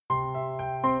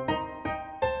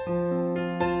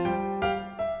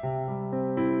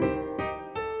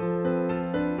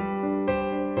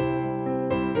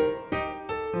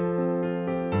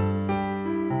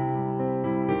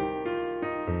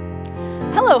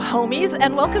Hello, homies,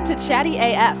 and welcome to Chatty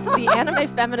AF, the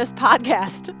anime feminist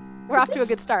podcast. We're off to a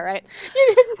good start, right?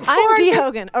 You didn't I'm Dee swear.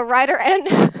 Hogan, a writer and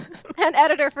and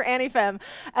editor for AniFem,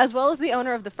 as well as the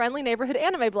owner of the friendly neighborhood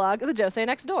anime blog, The Josei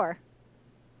Next Door.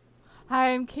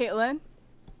 Hi, I'm Caitlin.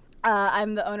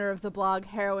 I'm the owner of the blog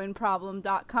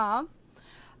heroineproblem.com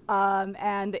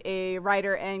and a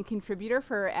writer and contributor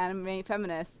for Anime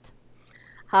Feminist.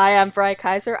 Hi, I'm Vry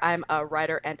Kaiser. I'm a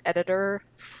writer and editor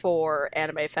for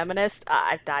Anime Feminist.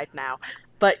 I've died now.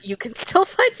 But you can still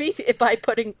find me by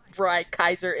putting Vry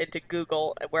Kaiser into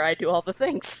Google, where I do all the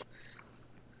things.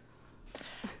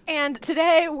 And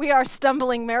today we are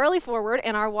stumbling merrily forward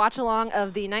in our watch-along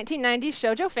of the 1990s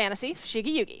shoujo fantasy,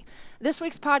 Shigi Yugi. This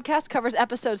week's podcast covers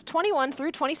episodes 21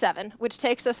 through 27, which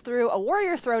takes us through a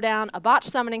warrior throwdown, a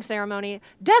botched summoning ceremony,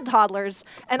 dead toddlers,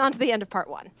 and on to the end of part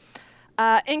 1.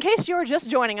 In case you're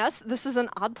just joining us, this is an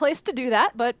odd place to do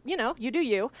that, but, you know, you do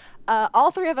you.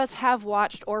 All three of us have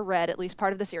watched or read at least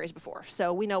part of the series before,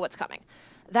 so we know what's coming.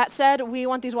 That said, we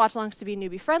want these watch-alongs to be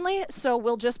newbie-friendly, so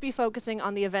we'll just be focusing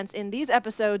on the events in these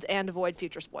episodes and avoid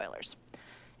future spoilers.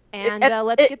 And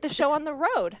let's get the show on the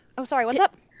road. Oh, sorry, what's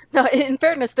up? No, in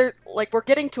fairness, we're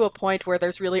getting to a point where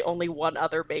there's really only one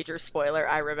other major spoiler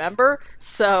I remember,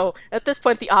 so at this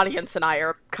point the audience and I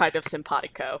are kind of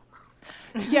simpatico.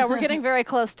 Yeah, we're getting very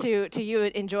close to you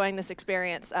enjoying this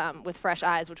experience with fresh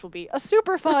eyes, which will be a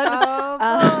super fun. Oh, boy!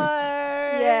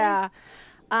 Yeah.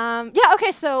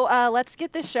 Okay, so let's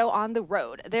get this show on the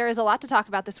road. There is a lot to talk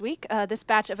about this week. This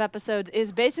batch of episodes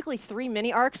is basically 3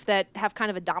 mini arcs that have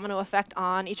kind of a domino effect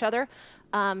on each other.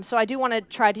 So I do want to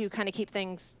try to kind of keep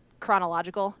things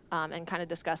chronological and kind of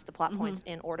discuss the plot points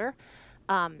in order.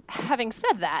 Having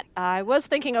said that, I was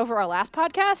thinking over our last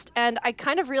podcast, and I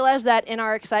kind of realized that in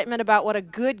our excitement about what a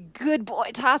good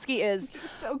boy Toski is,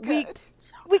 So good.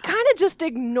 we kind of just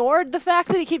ignored the fact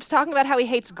that he keeps talking about how he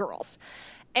hates girls.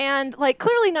 And, like,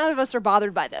 clearly none of us are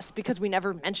bothered by this because we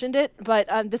never mentioned it, but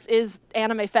this is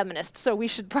anime feminist, so we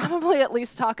should probably at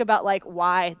least talk about, like,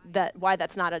 why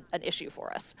that's not an issue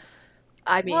for us.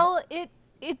 I mean, Well, it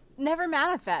never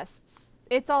manifests.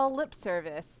 It's all lip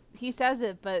service. He says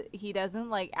it, but he doesn't,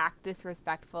 like, act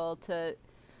disrespectful to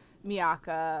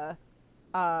Miyaka.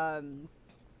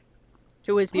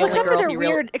 who is the Well, only except for girl their he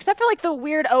really... weird, except for, like, the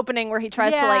weird opening where he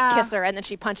tries to, like, Yeah. kiss her and then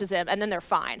she punches him and then they're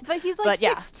fine. But he's, like, But,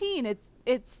 yeah. 16.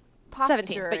 It's posturing.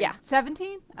 17, but yeah.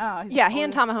 17? Oh, he's Yeah, he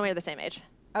and older. Tamahome are the same age.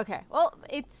 Okay. Well,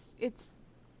 it's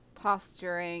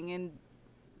posturing, and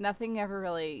nothing ever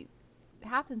really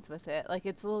happens with it. Like,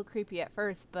 it's a little creepy at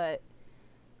first, but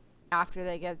after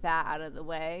they get that out of the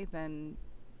way, then,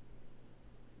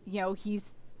 you know,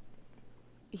 he's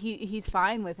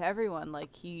fine with everyone.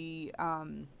 Like, he's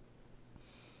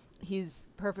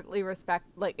perfectly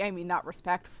not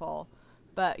respectful,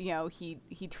 but, you know, he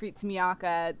treats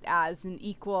Miyaka as an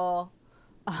equal.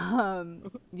 You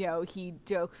know, he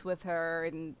jokes with her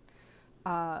and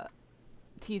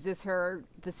teases her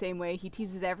the same way he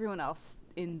teases everyone else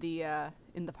in the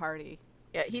party.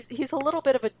 Yeah, he's a little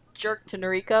bit of a jerk to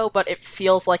Noriko, but it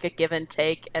feels like a give and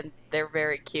take, and they're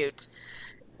very cute.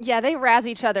 Yeah, they razz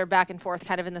each other back and forth,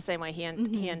 kind of in the same way he and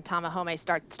Tamahome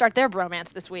start their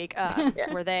bromance this week,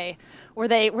 where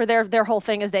their whole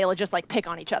thing is they'll just like pick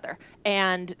on each other,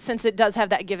 and since it does have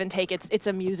that give and take, it's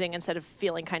amusing instead of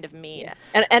feeling kind of mean.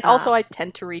 Yeah. And also I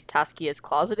tend to read Toski as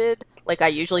closeted, like I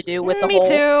usually do with the Me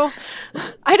whole... too.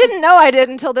 I didn't know I did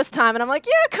until this time, and I'm like,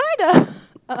 yeah, kind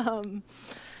of.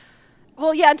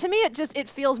 Well, yeah, and to me it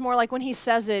feels more like when he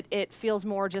says it feels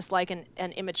more just like an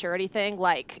immaturity thing,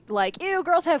 like ew,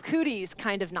 girls have cooties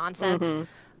kind of nonsense.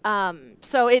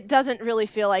 So it doesn't really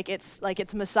feel like it's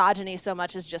misogyny so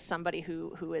much as just somebody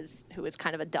who is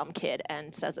kind of a dumb kid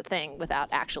and says a thing without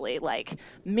actually like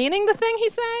meaning the thing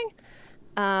he's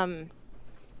saying.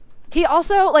 He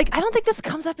also, like, I don't think this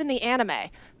comes up in the anime,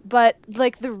 but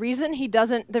like the reason he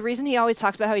always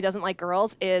talks about how he doesn't like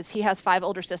girls is he has 5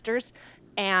 older sisters,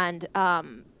 and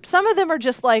some of them are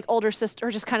just like older sister,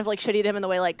 or just kind of like shitty to him in the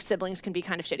way like siblings can be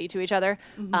kind of shitty to each other.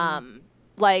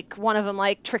 Like one of them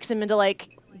like tricks him into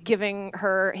like giving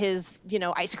her his, you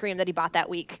know, ice cream that he bought that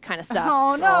week kind of stuff.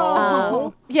 Oh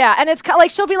no! Yeah, and it's like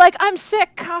she'll be like, I'm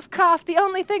sick, cough, cough. The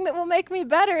only thing that will make me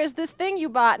better is this thing you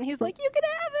bought. And he's like, you can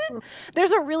have it.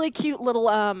 There's a really cute little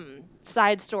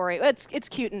side story. It's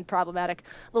cute and problematic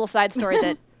little side story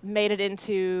that made it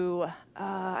into,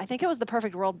 I think it was the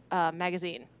Perfect World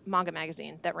manga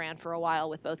magazine that ran for a while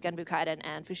with both Genbu Kaiden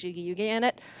and Fushigi Yugi in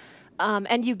it.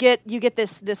 And you get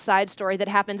this side story that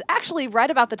happens actually right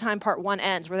about the time part 1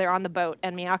 ends, where they're on the boat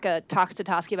and Miyaka talks to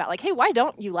Toski about like, hey, why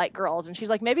don't you like girls? And she's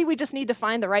like, maybe we just need to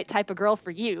find the right type of girl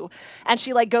for you. And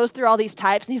she like goes through all these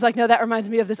types, and he's like, no, that reminds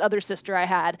me of this other sister I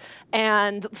had.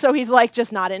 And so he's like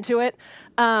just not into it.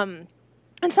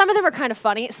 And some of them are kind of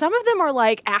funny. Some of them are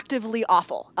like actively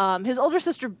awful. His oldest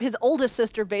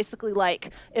sister, basically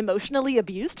like emotionally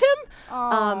abused him.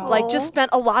 Like just spent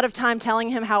a lot of time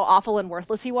telling him how awful and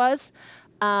worthless he was.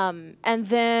 And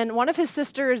then one of his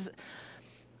sisters,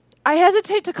 I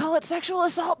hesitate to call it sexual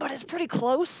assault, but it's pretty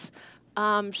close.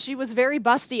 She was very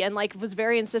busty and like was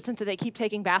very insistent that they keep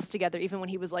taking baths together, even when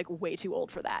he was like way too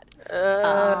old for that.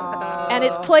 And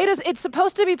it's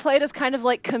supposed to be played as kind of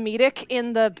like comedic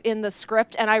in the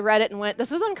script, and I read it and went,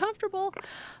 this is uncomfortable.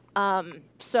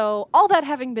 So all that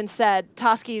having been said,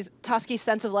 Toski's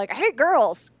sense of like, I hate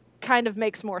girls kind of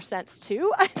makes more sense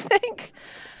too, I think.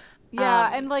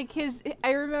 Yeah, and like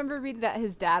I remember reading that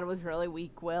his dad was really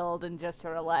weak-willed and just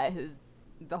sort of let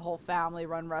the whole family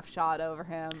run roughshod over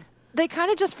him. They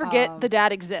kind of just forget the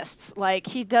dad exists. Like,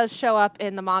 he does show up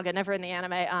in the manga, never in the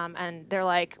anime, and they're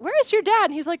like, where is your dad?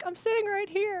 And he's like, I'm sitting right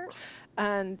here.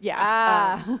 And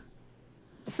yeah.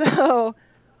 So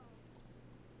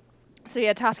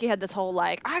yeah, Toski had this whole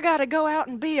like, I gotta go out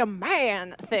and be a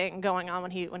man thing going on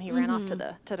when he ran off to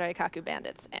the Raikaku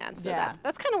bandits. And so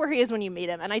that's kind of where he is when you meet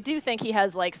him. And I do think he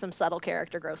has like some subtle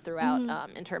character growth throughout,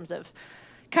 in terms of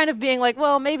kind of being like,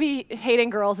 well, maybe hating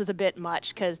girls is a bit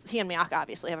much, because he and Miyaka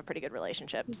obviously have a pretty good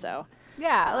relationship. So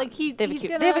yeah, like they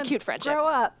have a cute friendship. Grow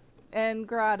up and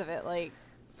grow out of it. Like,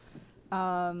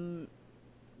 you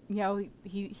know,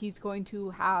 he's going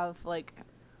to have like,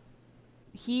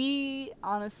 he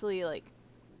honestly, like,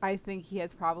 I think he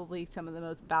has probably some of the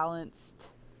most balanced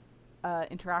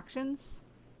interactions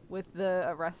with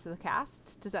the rest of the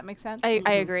cast. Does that make sense? I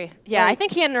agree. Yeah, I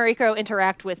think he and Noriko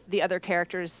interact with the other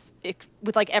characters,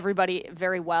 with like everybody,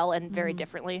 very well and very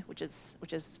differently, which is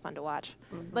fun to watch.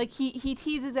 Like he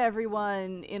teases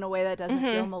everyone in a way that doesn't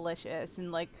feel malicious,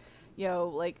 and like, you know,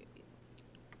 like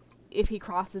if he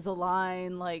crosses a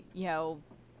line, like, you know,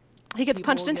 he gets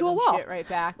punched into a wall. Shit right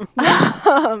back.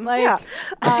 Like,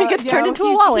 he gets turned into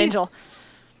a wall angel.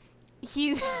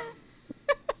 He's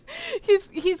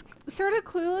he's sort of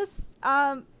clueless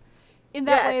in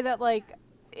that way that like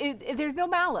there's no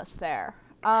malice there.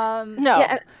 No.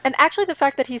 Yeah, and actually the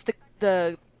fact that he's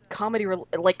the comedy,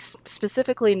 like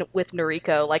specifically with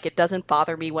Noriko, like it doesn't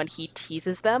bother me when he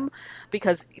teases them,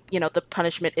 because, you know, the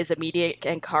punishment is immediate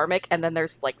and karmic, and then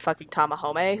there's like fucking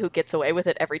Tamahome who gets away with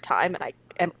it every time, and I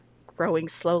am growing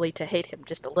slowly to hate him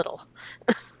just a little.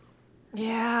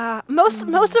 Yeah, most of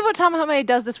what Tamahome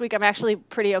does this week, I'm actually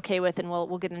pretty okay with, and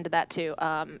we'll get into that too.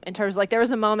 In terms of, like, there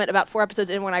was a moment about 4 episodes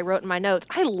in when I wrote in my notes,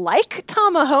 I like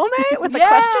Tamahome with a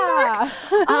question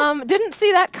mark. Didn't see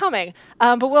that coming.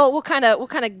 But we'll kind of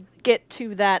get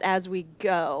to that as we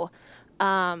go.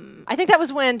 I think that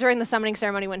was during the summoning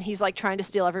ceremony, when he's like trying to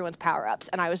steal everyone's power ups,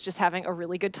 and I was just having a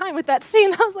really good time with that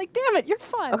scene. I was like, damn it, you're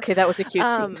fun. Okay, that was a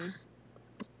cute scene.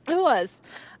 It was.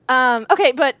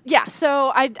 Okay, but yeah,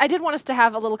 so I did want us to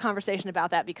have a little conversation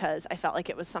about that, because I felt like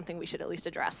it was something we should at least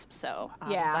address. So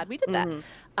glad we did that.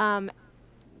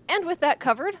 And with that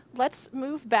covered, let's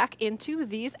move back into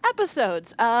these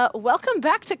episodes. Welcome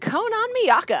back to Konan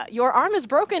Miyaka. Your arm is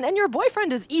broken and your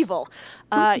boyfriend is evil.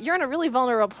 You're in a really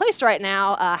vulnerable place right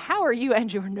now. How are you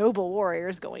and your noble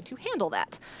warriors going to handle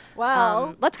that?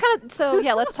 Well, let's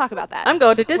talk about that. I'm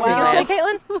going to Disneyland.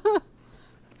 Caitlin?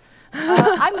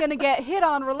 I'm gonna get hit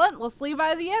on relentlessly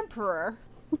by the Emperor.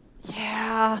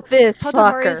 Yeah. This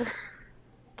fucker.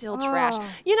 Still trash.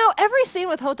 You know, every scene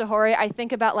with Hotohori, I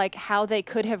think about like how they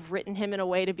could have written him in a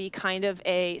way to be kind of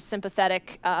a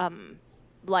sympathetic,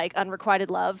 like unrequited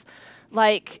love.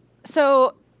 Like,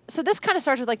 so this kind of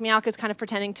starts with like Miyaka's kind of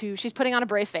she's putting on a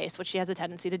brave face, which she has a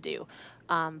tendency to do.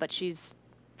 But she's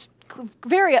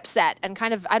very upset, and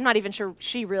kind of, I'm not even sure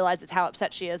she realizes how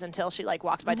upset she is until she like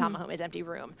walks by Tamahome's empty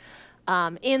room.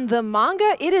 In the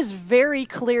manga, it is very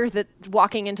clear that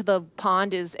walking into the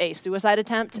pond is a suicide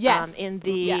attempt. Yes. In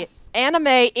the anime,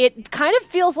 it kind of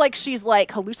feels like she's like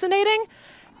hallucinating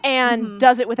and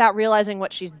does it without realizing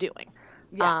what she's doing.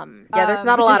 Yeah, there's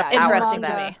not a lot of power interesting to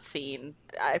to that me. scene,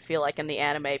 I feel like, in the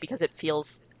anime, because it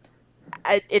feels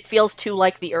too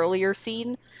like the earlier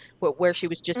scene where she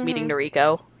was just meeting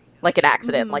Noriko, like an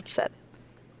accident, like you said.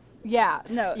 Yeah,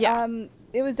 no. Yeah.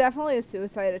 It was definitely a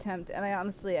suicide attempt, and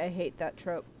I hate that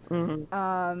trope.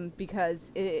 Because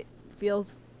it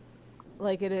feels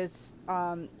like it is,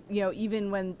 you know, even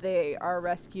when they are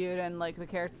rescued and like the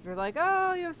characters are like,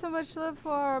 oh, you have so much to live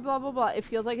for, blah blah blah. It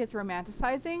feels like it's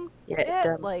romanticizing. Yeah, it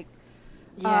does. Like,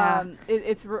 Yeah.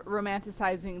 It's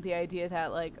romanticizing the idea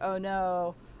that like, oh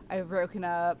no, I've broken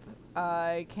up,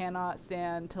 I cannot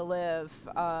stand to live,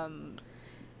 and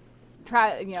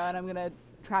I'm gonna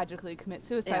tragically commit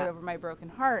suicide Yeah. over my broken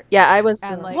heart. Yeah, I was.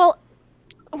 And like, Well,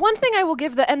 one thing I will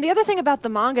give and the other thing about the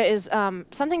manga is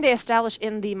something they establish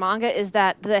in the manga is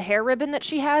that the hair ribbon that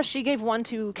she has, she gave one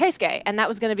to Keisuke, and that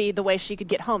was going to be the way she could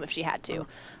get home if she had to.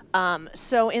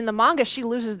 So in the manga, she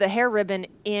loses the hair ribbon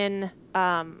in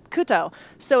Kuto.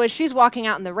 So as she's walking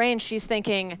out in the rain, she's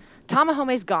thinking,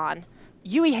 Tamahome's gone.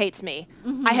 Yui hates me.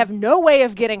 I have no way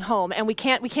of getting home, and we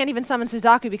can't even summon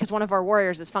Suzaku because one of our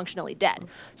warriors is functionally dead.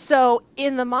 So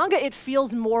in the manga, it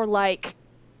feels more like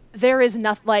there is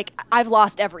nothing, like I've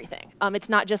lost everything. It's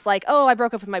not just like, oh, I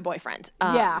broke up with my boyfriend.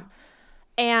 yeah,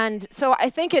 And so I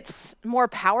think it's more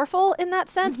powerful in that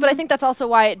sense, but I think that's also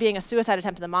why it being a suicide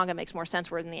attempt in the manga makes more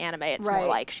sense, whereas in the anime it's more Right.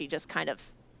 like she just kind of,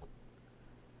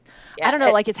 Yeah, I don't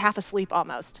know, like it's half asleep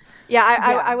almost. Yeah,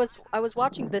 Yeah. I was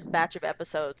watching this batch of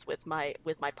episodes with my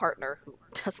partner who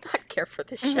does not care for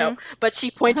this show, but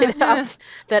she pointed out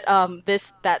that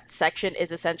that section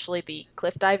is essentially the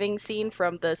cliff diving scene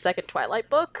from the second Twilight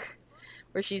book,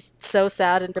 where she's so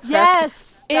sad and depressed.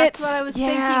 yes, that's what I was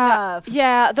thinking yeah, of.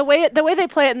 Yeah, the way they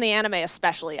play it in the anime,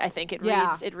 especially, I think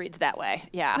Yeah. it reads that way.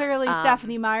 Yeah, Clearly,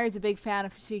 Stephanie Meyer is a big fan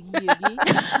of Fushigi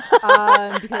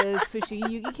Yugi because Fushigi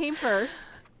Yugi came first.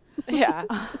 Yeah.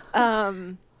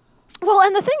 Well,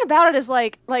 and the thing about it is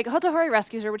like Hotohori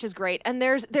rescues her, which is great. And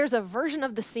there's a version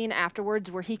of the scene afterwards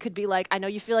where he could be like, I know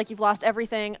you feel like you've lost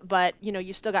everything, but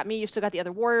you still got me, you still got the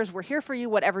other warriors. We're here for you,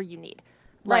 whatever you need.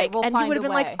 Right, Like, we'll and he find would have a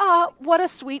been way. like, oh, what a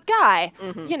sweet guy.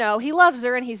 He loves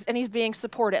her and he's being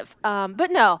supportive. But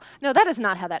no, that is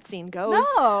not how that scene goes.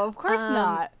 No, of course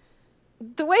not.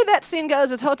 The way that scene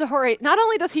goes is Hotohori, not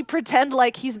only does he pretend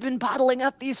like he's been bottling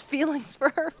up these feelings for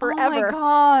her forever, Oh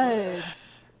my god.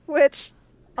 which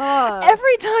Ugh.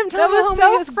 every time That was Tamahome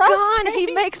so is gone, he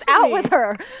frustrating makes to out me. with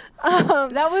her.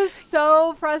 That was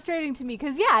so frustrating to me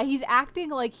because he's acting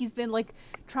like he's been like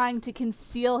trying to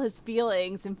conceal his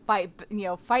feelings and fight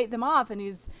them off, and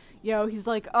he's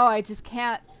like, oh, I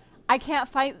can't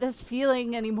fight this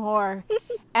feeling anymore,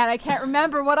 and I can't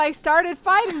remember what I started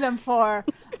fighting them for.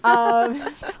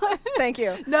 Thank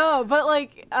you. No, but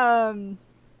like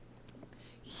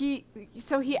he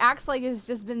acts like it's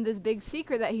just been this big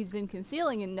secret that he's been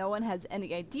concealing and no one has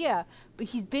any idea, but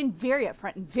he's been very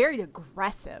upfront and very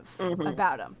aggressive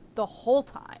about him the whole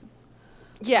time.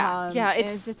 Yeah, yeah, and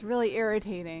it's just really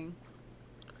irritating.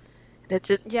 It's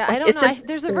a, yeah. I don't know.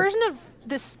 There's a version of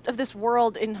this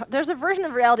world there's a version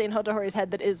of reality in Hotohori's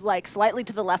head that is like slightly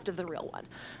to the left of the real one,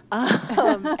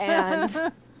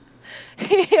 and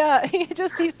he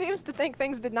seems to think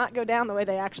things did not go down the way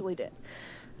they actually did.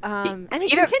 And he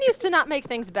continues to not make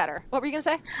things better. What were you gonna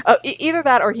say? Oh, either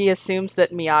that or he assumes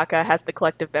that Miyaka has the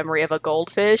collective memory of a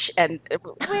goldfish, and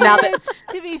now that Which,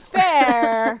 to be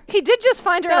fair, He did just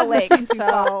find her in a lake, Doesn't seem too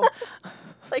so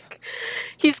like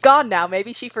he's gone now,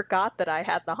 maybe she forgot that I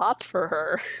had the hots for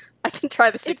her. I can try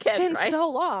this it's again, been right? so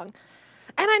long.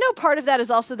 And I know part of that is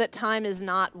also that time is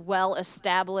not well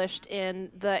established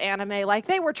in the anime. Like,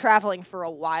 they were traveling for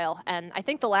a while, and I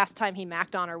think the last time he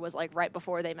macked on her was like right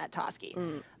before they met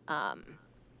Toski.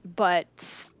 But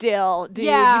still, dude,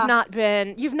 Yeah.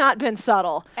 you've not been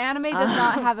subtle. anime does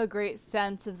not have a great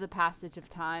sense of the passage of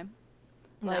time.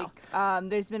 No. Like,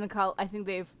 there's been I think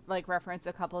they've like referenced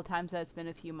a couple of times that it's been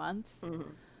a few months.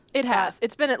 It has.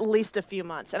 It's been at least a few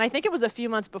months, and I think it was a few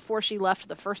months before she left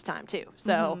the first time too.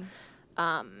 So,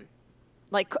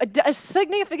 like a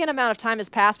significant amount of time has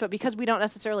passed, but because we don't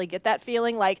necessarily get that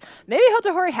feeling, like maybe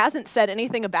Hotohori hasn't said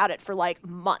anything about it for like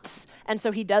months, and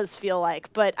so he does feel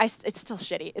like. But it's still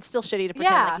shitty. It's still shitty to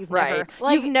pretend Yeah. like you've Right. never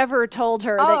Like- you've never told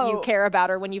her that you Oh. care about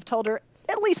her when you've told her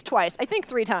at least twice. I think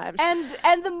 3 times.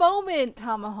 And the moment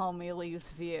Tamahome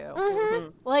leaves view,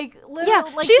 like literally, Yeah,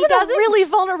 like she's he in a doesn't. really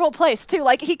vulnerable place too.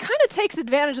 Like, he kind of takes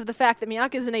advantage of the fact that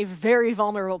Miyaka is in a very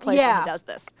vulnerable place when Yeah. he does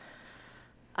this.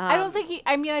 I don't think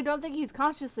I don't think he's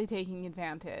consciously taking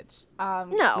advantage.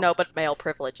 No, No, but male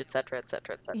privilege, etc.,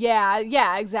 etc., etc.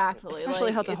 Yeah, exactly.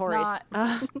 especially like, Hotohori's, it's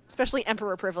not- especially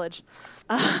Emperor privilege.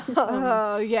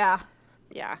 Oh yeah.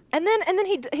 Yeah, and then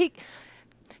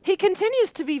he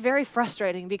continues to be very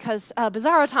frustrating because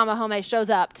Bizarro Tamahome shows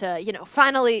up to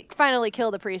finally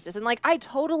kill the priestess, and like I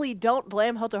totally don't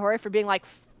blame Hotohori for being like,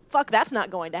 fuck, that's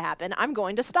not going to happen. I'm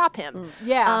going to stop him.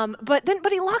 Yeah. But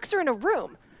he locks her in a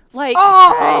room. Like,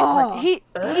 Oh! he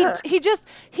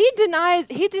denies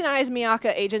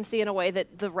Miyaka agency in a way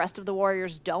that the rest of the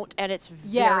warriors don't, and it's very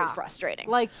Yeah. frustrating.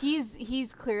 Like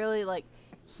he's clearly like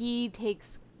he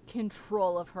takes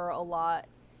control of her a lot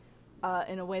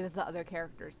in a way that the other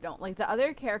characters don't. Like the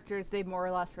other characters, they more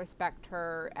or less respect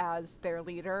her as their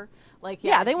leader. Like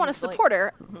Yeah, they want to she's, like, support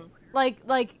her. like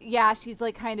she's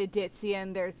like kind of ditzy,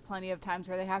 and there's plenty of times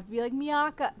where they have to be like,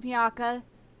 Miyaka,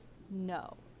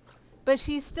 no, but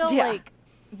she's still Yeah. like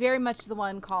very much the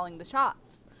one calling the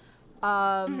shots.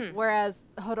 Whereas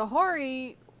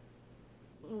Hotohori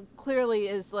clearly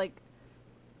is like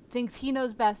thinks he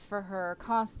knows best for her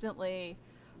constantly,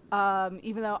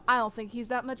 even though I don't think he's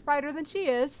that much brighter than she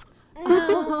is. And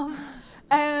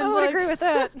I would like, agree with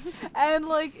that. and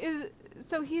like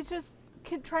so he's just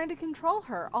trying to control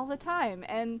her all the time,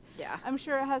 and Yeah. I'm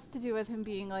sure it has to do with him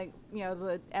being like, you know,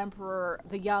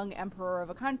 the young emperor of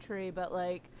a country, but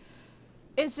like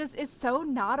it's so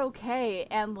not okay,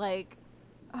 and like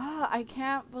I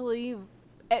can't believe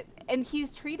it. And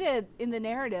he's treated in the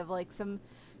narrative like some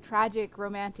tragic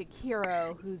romantic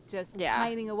hero who's just Yeah.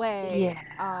 hiding away,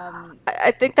 Yeah.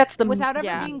 I think that's without ever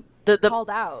Yeah. being the called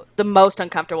out. the most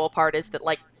uncomfortable part is that,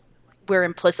 like, we're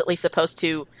implicitly supposed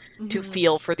to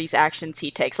feel for these actions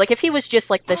he takes. Like, if he was just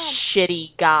like the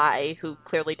shitty guy who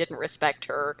clearly didn't respect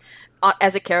her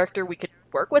as a character, we could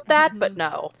work with that. But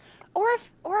no,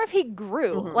 Or if he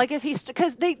grew, like if he's,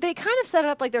 because they kind of set it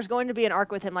up like there's going to be an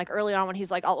arc with him, like early on when he's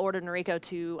like, I'll order Noriko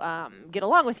to get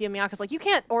along with you. And Miyaka's like, you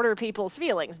can't order people's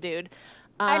feelings, dude.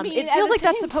 I mean, it at feels the like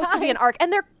that's same supposed to be an time- arc,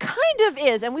 and there kind of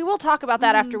is, and we will talk about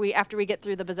that after we get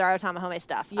through the Bizarro Tamahome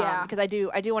stuff. Yeah. Because I do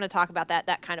want to talk about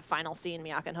that kind of final scene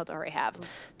Miyaka and Hotohori have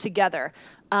together.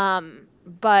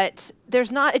 But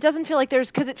there's not. It doesn't feel like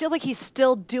there's, because it feels like he's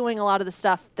still doing a lot of the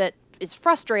stuff that is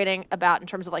frustrating about in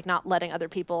terms of like not letting other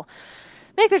people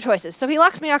make their choices. So he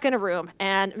locks Miyaka in a room,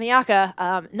 and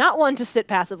Miyaka, not one to sit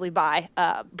passively by,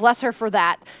 bless her for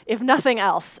that, if nothing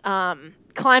else,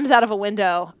 climbs out of a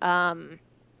window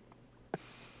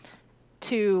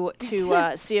to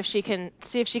see if she can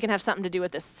have something to do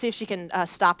with this, see if she can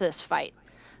stop this fight.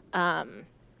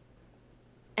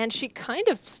 And she kind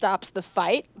of stops the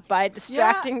fight by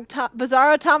distracting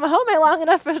Bizarro Tamahome long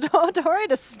enough for Hotohori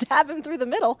to stab him through the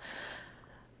middle.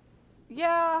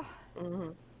 Yeah.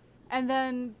 And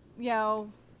then, you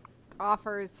know,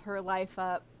 offers her life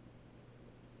up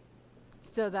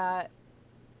so that...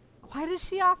 Why does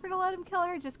she offer to let him kill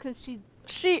her? Just because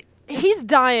he's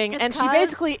dying, just and she 'cause?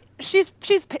 basically she's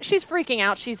freaking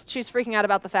out. She's freaking out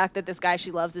about the fact that this guy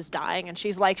she loves is dying, and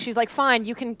she's like, fine,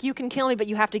 you can kill me, but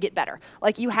you have to get better.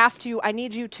 Like, you have to. I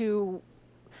need you to.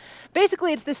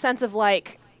 Basically, it's this sense of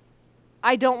like,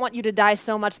 I don't want you to die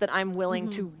so much that I'm willing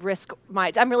to risk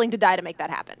I'm willing to die to make that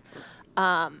happen.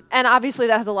 And obviously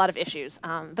that has a lot of issues.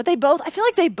 But I feel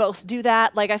like they both do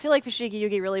that. Like, I feel like Fushigi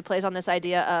Yugi really plays on this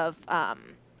idea of,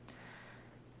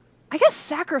 I guess,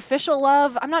 sacrificial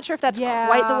love. I'm not sure if that's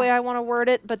quite the way I want to word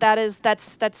it, but that's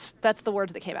the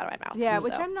words that came out of my mouth. Yeah,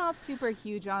 which so. I'm not super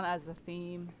huge on as a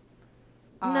theme.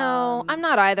 No, I'm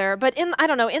not either. But I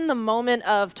don't know, in the moment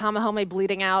of Tamahome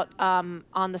bleeding out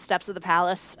on the steps of the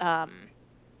palace,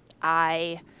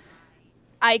 I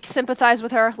sympathize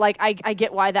with her. Like, I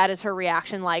get why that is her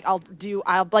reaction. Like, I'll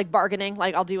like bargaining.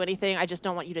 Like, I'll do anything. I just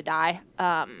don't want you to die.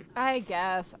 I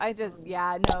guess. I just,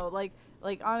 no,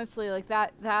 like honestly, like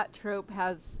that trope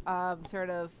has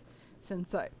sort of,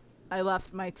 since I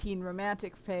left my teen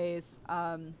romantic phase,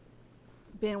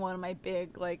 been one of my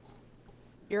big, like,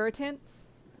 irritants.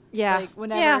 Yeah. Like,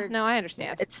 whenever... Yeah, no, I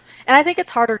understand. and I think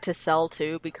it's harder to sell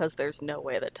too, because there's no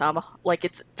way that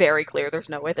it's very clear there's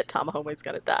no way that Tamahome's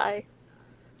gonna die.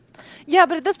 Yeah,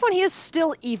 but at this point he is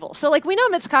still evil. So like, we know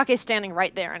Mitsukake's standing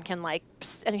right there and can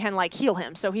heal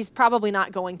him. So he's probably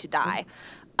not going to die.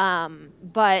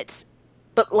 But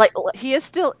like, he's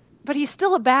still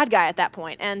a bad guy at that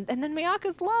point. And then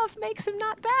Miyaka's love makes him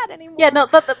not bad anymore. yeah, no,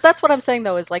 that's what I'm saying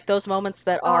though, is like those moments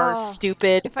that are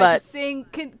stupid, if I but could sing,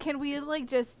 can we like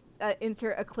just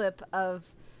insert a clip of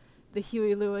the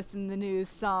Huey Lewis in the News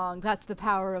song, "That's the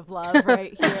Power of Love,"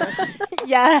 right here?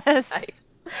 Yes.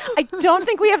 nice. I don't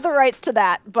think we have the rights to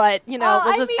that, but we'll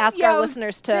I just mean, ask our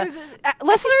listeners to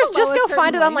listeners below just a go certain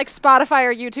find it on like length. Spotify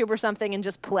or YouTube or something and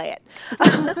just play it.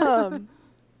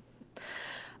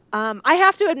 I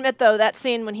have to admit though, that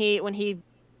scene when he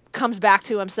comes back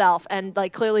to himself and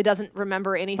like clearly doesn't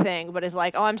remember anything, but is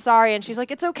like, "Oh, I'm sorry," and she's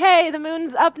like, "It's okay, the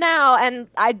moon's up now," and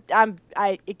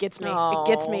it gets me. It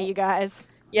gets me, you guys.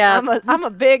 Yeah. I'm a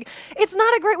big. It's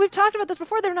not a great. We've talked about this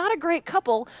before. They're not a great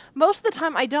couple. Most of the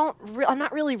time, I'm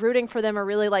not really rooting for them or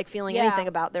really like feeling anything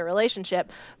about their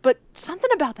relationship. But something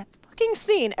about that fucking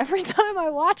scene, every time I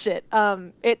watch it,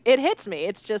 it hits me.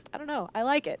 It's just, I don't know. I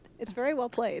like it. It's very well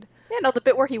played. Yeah, no, the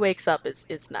bit where he wakes up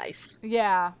is nice.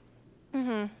 Yeah.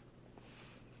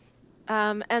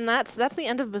 And that's the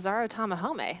end of Bizarro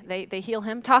Tamahome. They heal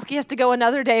him. Toski has to go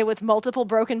another day with multiple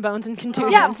broken bones and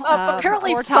contusions. Yeah,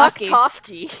 apparently Poor fuck Toski.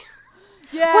 Toski.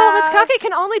 Yeah. Well, Mitsukake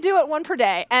can only do it one per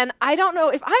day, and I don't know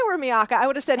if I were Miyaka, I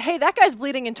would have said, "Hey, that guy's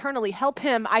bleeding internally. Help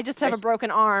him. I just have a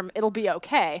broken arm. It'll be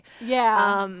okay."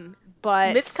 Yeah.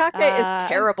 But Mitsukake is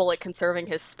terrible at conserving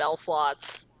his spell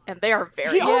slots, and they are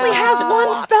very he only salient has to the one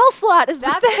plot. spell slot is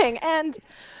the thing, and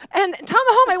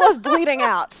Tamahome was bleeding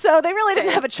out, so they really didn't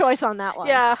Okay. have a choice on that one.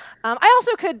 Yeah. I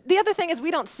also could. The other thing is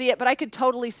we don't see it, but I could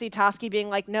totally see Toski being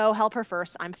like, "No, help her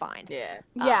first. I'm fine." Yeah.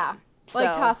 Yeah.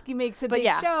 Like, so- Toski makes a but big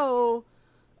yeah. show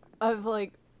of,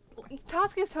 like,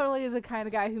 Toski is totally the kind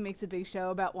of guy who makes a big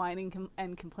show about whining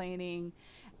and complaining,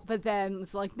 but then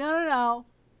it's like, no.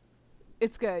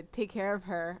 It's good. Take care of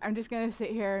her. I'm just going to sit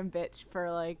here and bitch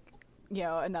for, like,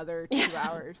 another 2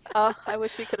 hours. I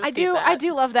wish we could have seen that. I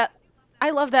do love that. I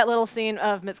love that little scene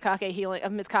of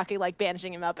Mitsukake like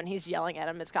bandaging him up, and he's yelling at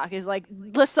him. Mitsukake's like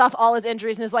lists off all his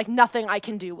injuries and is like, "Nothing I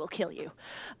can do will kill you.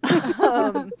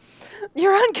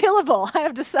 You're unkillable. I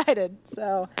have decided."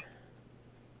 So,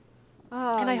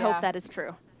 and I hope that is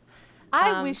true.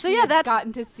 I wish so we yeah, had that's-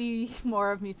 gotten to see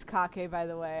more of Mitsukake, by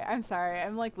the way. I'm sorry.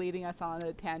 I'm, like, leading us on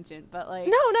a tangent, but, like...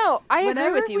 No, I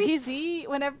agree with you.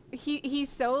 Whenever he's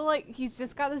so, like, he's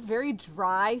just got this very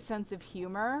dry sense of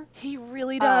humor. He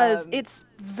really does. It's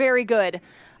very good.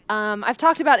 I've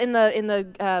talked about in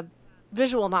the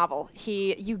visual novel,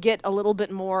 you get a little bit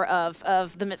more of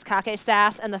the Mitsukake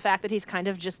sass and the fact that he's kind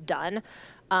of just done.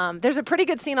 There's a pretty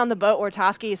good scene on the boat where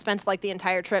Toski spends like the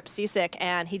entire trip seasick,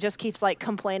 and he just keeps like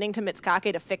complaining to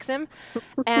Mitsukake to fix him.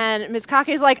 And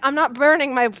Mitsukake's like, "I'm not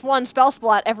burning my one spell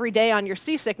slot every day on your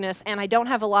seasickness, and I don't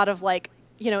have a lot of like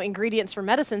ingredients for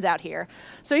medicines out here."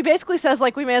 So he basically says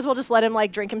like, we may as well just let him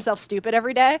like drink himself stupid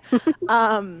every day.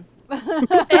 And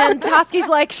Toski's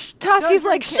like, "Shut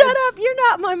up, you're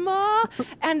not my ma."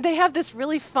 And they have this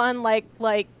really fun like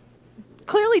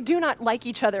clearly do not like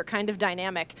each other kind of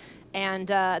dynamic. And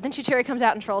then Chichiri comes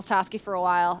out and trolls Toski for a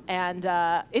while, and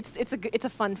it's a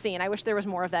fun scene. I wish there was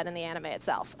more of that in the anime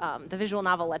itself. The visual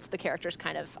novel lets the characters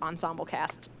kind of ensemble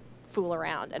cast fool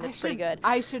around, and it's pretty good.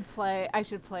 I should play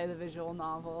the visual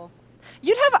novel.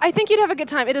 I think you'd have a good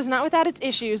time. It is not without its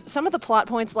issues. Some of the plot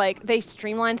points, like, they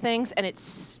streamline things, and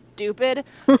it's stupid,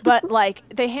 but like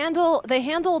they handle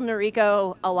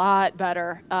Noriko a lot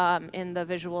better in the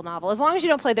visual novel. As long as you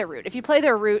don't play their route. If you play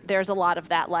their route, there's a lot of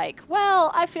that like,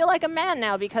 well, I feel like a man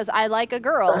now because I like a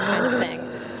girl kind of thing,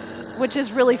 which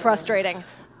is really frustrating.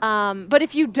 But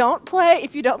if you don't play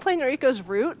Noriko's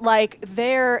route, like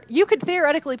you could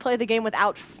theoretically play the game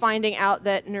without finding out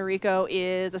that Noriko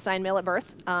is assigned male at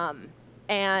birth,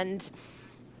 and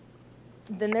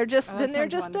then they're just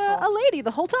a lady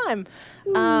the whole time.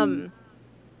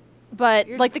 But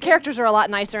like the characters are a lot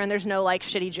nicer, and there's no like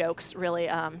shitty jokes really.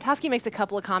 Toski makes a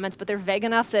couple of comments, but they're vague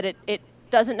enough that it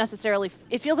doesn't necessarily.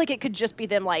 It feels like it could just be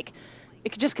them like. It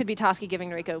could be Toski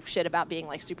giving Noriko shit about being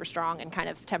like super strong and kind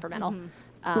of temperamental.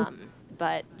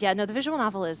 But yeah, no, the visual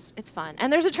novel it's fun,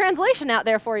 and there's a translation out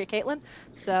there for you, Caitlin.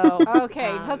 So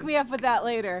okay, hook me up with that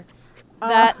later.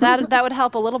 That would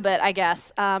help a little bit, I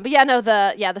guess. But yeah, no,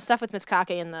 the stuff with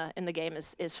Mitsukake in the game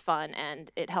is fun,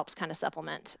 and it helps kind of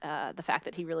supplement the fact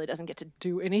that he really doesn't get to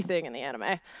do anything in the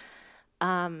anime.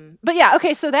 But yeah,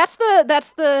 okay, so that's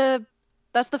the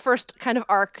first kind of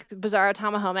arc, Bizarro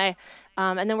Tamahome,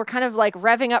 and then we're kind of like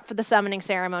revving up for the summoning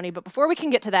ceremony. But before we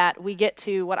can get to that, we get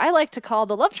to what I like to call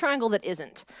the love triangle that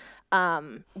isn't.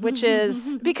 Which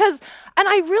is because, and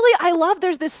I love,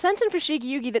 there's this sense in Fushigi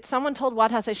Yugi that someone told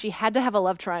Watase she had to have a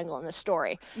love triangle in this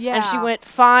story. Yeah. And she went,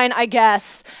 fine, I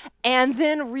guess. And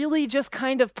then really just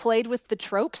kind of played with the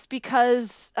tropes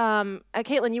because,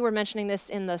 Caitlin, you were mentioning this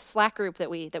in the Slack group that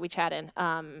we chat in,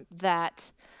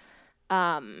 that,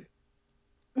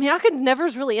 Miyaka never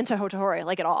was really into Hotohori,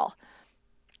 like at all.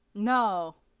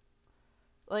 No.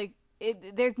 Like,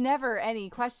 there's never any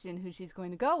question who she's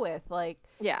going to go with. Like,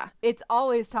 yeah, it's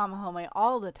always Tamahome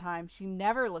all the time. She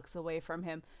never looks away from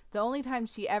him. The only time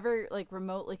she ever like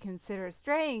remotely considers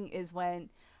straying is when,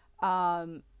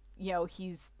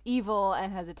 he's evil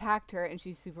and has attacked her, and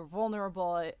she's super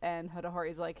vulnerable. And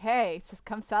Hotohori's like, "Hey, just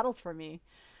come settle for me."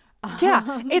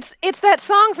 Yeah, it's that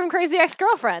song from Crazy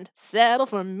Ex-Girlfriend, "Settle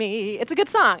for Me." It's a good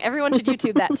song. Everyone should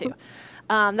YouTube that too.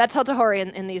 That's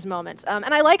Hotohori in these moments. And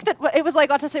I like that it was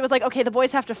like, Watase was like, okay, the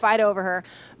boys have to fight over her,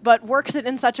 but works it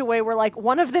in such a way where like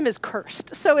one of them is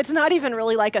cursed. So it's not even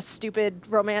really like a stupid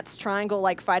romance triangle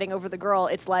like fighting over the girl.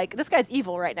 It's like, this guy's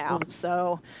evil right now.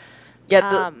 So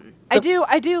yeah, I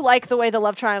do like the way the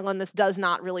love triangle in this does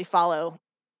not really follow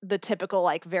the typical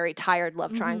like very tired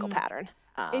love triangle pattern.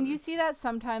 And you see that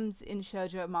sometimes in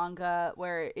shoujo manga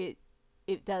where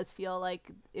it does feel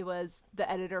like it was the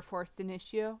editor forced an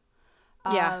issue.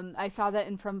 Yeah. I saw that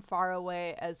in From Far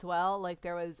Away as well. Like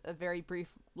there was a very brief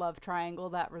love triangle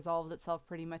that resolved itself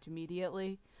pretty much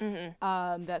immediately.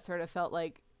 That sort of felt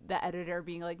like the editor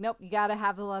being like, nope, you gotta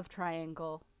have the love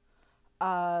triangle.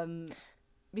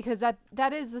 Because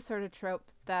that is the sort of trope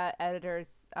that editors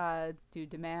do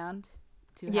demand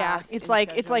to Yeah, have it's in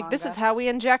like shows or this is manga. how we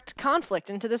inject conflict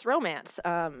into this romance.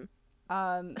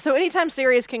 So anytime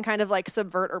series can kind of like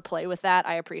subvert or play with that,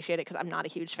 I appreciate it because I'm not a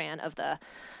huge fan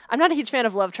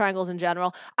of love triangles in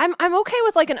general. I'm okay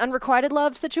with like an unrequited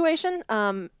love situation.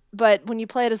 But when you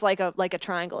play it as like a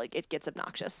triangle, it gets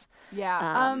obnoxious.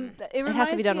 Yeah. It It has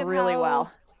to be reminds done me of really how,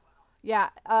 well. Yeah.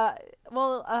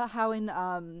 How in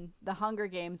the Hunger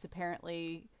Games,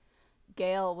 apparently,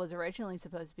 Gale was originally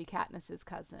supposed to be Katniss's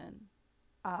cousin.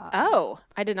 Oh,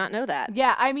 I did not know that.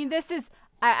 Yeah. I mean, this is.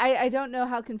 I don't know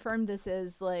how confirmed this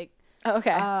is. Like. Oh,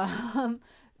 okay.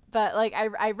 But like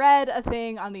I read a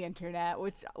thing on the internet,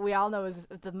 which we all know is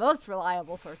the most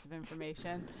reliable source of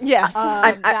information. Yes.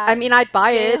 I mean, I'd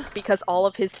buy Gale- it because all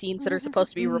of his scenes that are supposed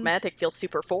to be romantic feel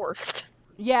super forced.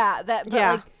 Yeah, but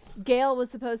Yeah. like Gale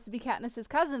was supposed to be Katniss's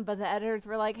cousin, but the editors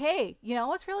were like, "Hey, you know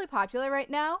what's really popular right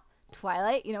now?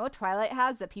 Twilight. You know what Twilight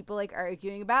has that people like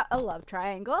arguing about? A love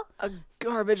triangle." A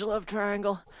garbage love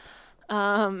triangle.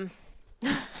 Um.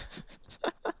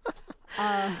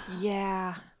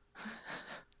 Yeah.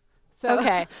 So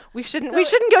Okay, we shouldn't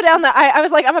so- go down that. I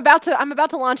was like, I'm about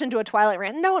to launch into a Twilight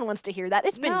rant. No one wants to hear that.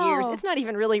 It's been years. No. It's not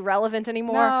even really relevant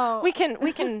anymore. No. We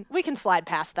can slide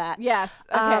past that. Yes.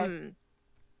 Okay.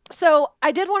 So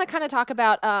I did want to kind of talk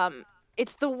about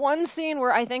it's the one scene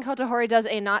where I think Hotohori does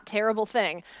a not terrible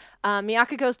thing.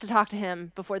 Miyaka goes to talk to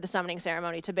him before the summoning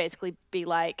ceremony to basically be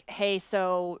like, hey,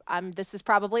 so this is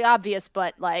probably obvious,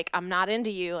 but like I'm not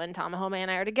into you, and Tamahome and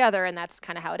I are together, and that's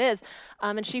kind of how it is.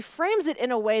 And she frames it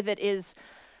in a way that is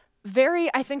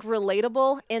very, I think,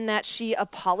 relatable in that she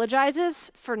apologizes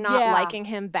for not Yeah. liking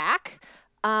him back.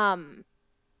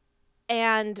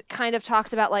 And kind of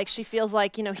talks about like she feels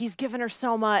like, he's given her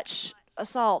so much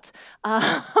assault.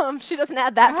 She doesn't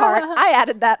add that part. I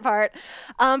added that part.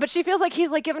 But she feels like he's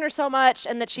like given her so much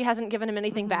and that she hasn't given him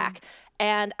anything back.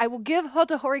 And I will give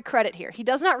Hotohori credit here. He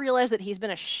does not realize that he's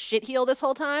been a shitheel this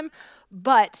whole time,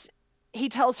 but he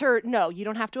tells her, no, you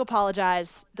don't have to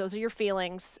apologize. Those are your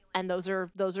feelings, and those are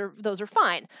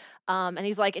fine. And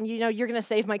he's like, and you're gonna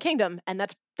save my kingdom, and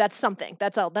that's something.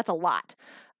 That's a lot.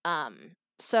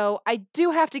 So I do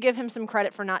have to give him some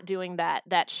credit for not doing that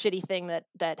shitty thing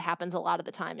that happens a lot of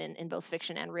the time in both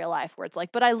fiction and real life, where it's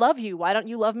like, but I love you. Why don't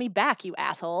you love me back, you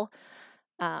asshole?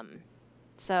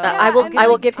 So I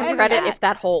will give him and credit that- if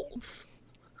that holds.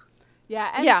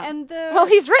 Yeah. And, yeah. And the Well,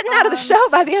 he's written out of the show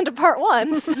by the end of part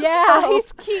 1. So Yeah.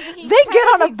 He they get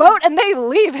on a boat and they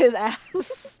leave his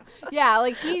ass. Yeah,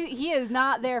 like he is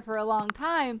not there for a long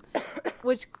time,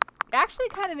 which actually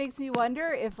kind of makes me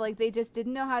wonder if like they just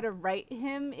didn't know how to write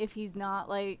him if he's not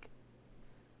like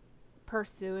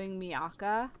pursuing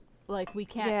Miyaka. Like we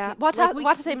can't. Yeah, we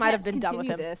might have can't been done with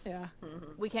continue him. This. Yeah.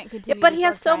 We can't Yeah, continue. but this he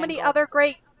has love so many triangle.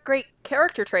 other great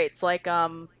character traits, like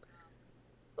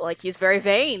he's very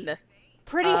vain.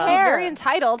 pretty He's hair. very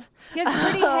entitled. He has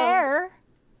pretty hair.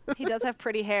 He does have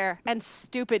pretty hair and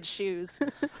stupid shoes.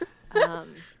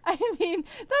 I mean,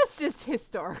 that's just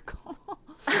historical.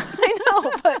 I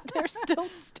know, but they're still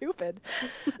stupid.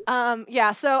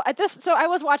 Yeah. So I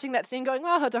was watching that scene, going,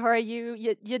 "Well, Hotohori,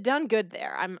 you done good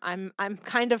there. I'm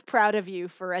kind of proud of you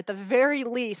for at the very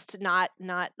least not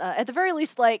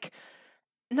like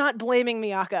not blaming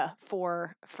Miyaka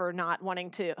for not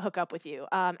wanting to hook up with you.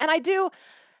 And I do."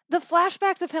 The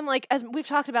flashbacks of him, like, as we've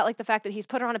talked about, like the fact that he's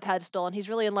put her on a pedestal and he's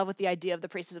really in love with the idea of the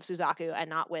priestess of Suzaku and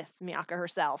not with Miyaka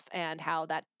herself, and how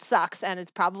that sucks, and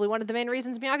it's probably one of the main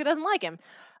reasons Miyaka doesn't like him.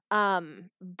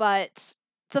 But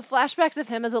the flashbacks of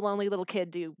him as a lonely little kid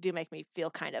do make me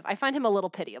feel I find him a little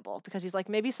pitiable, because he's like,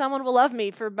 maybe someone will love me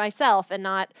for myself and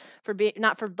not for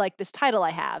like this title I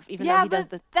have, even Yeah, though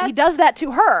but he does that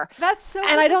to her. That's so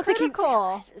And I don't think he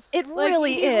hypocritical. It Like,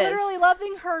 really he's is. literally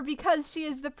loving her because she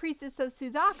is the priestess of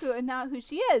Suzaku and not who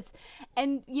she is.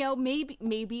 And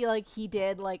maybe like he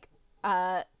did like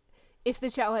if the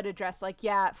show had addressed like,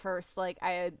 yeah, at first like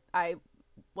I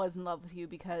was in love with you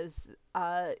because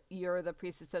you're the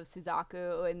priestess of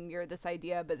Suzaku and you're this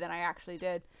idea, but then I actually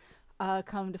did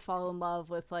come to fall in love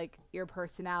with like your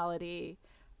personality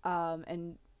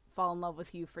and fall in love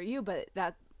with you for you. But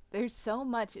that there's so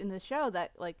much in the show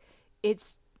that like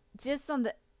it's just on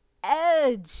the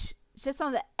edge,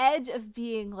 of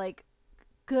being like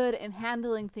good and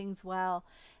handling things well,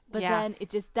 but Yeah. then it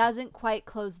just doesn't quite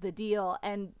close the deal.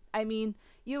 And I mean,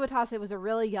 Yu Watase was a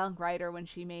really young writer when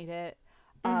she made it.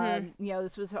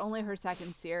 This was only her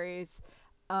second series.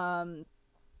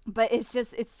 But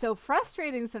it's so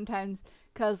frustrating sometimes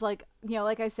because, like,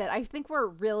 like I said, I think we're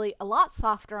really a lot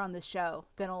softer on the show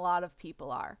than a lot of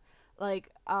people are. Like,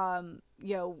 I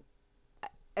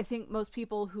think most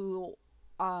people who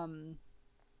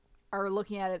are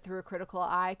looking at it through a critical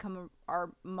eye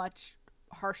are much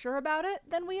harsher about it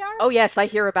than we are. Oh yes, I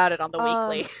hear about it on the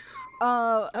weekly.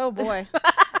 Oh boy.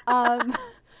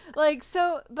 Like,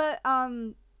 so, but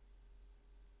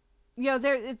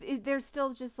there's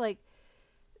still just like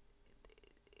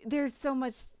there's so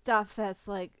much stuff that's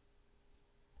like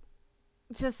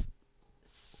just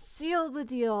seal the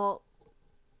deal,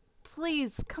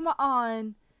 please, come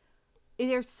on.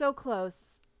 They're so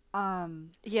close.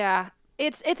 Yeah.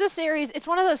 It's a series. It's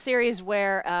one of those series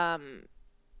where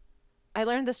I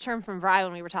learned this term from Vry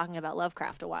when we were talking about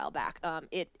Lovecraft a while back.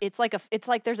 It's like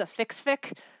there's a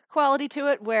fic quality to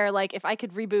it where, like, if I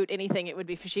could reboot anything, it would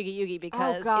be Fushigi Yugi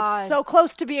because it's so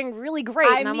close to being really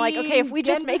great. And I'm like, okay, if we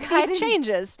just make these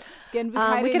changes, Genbu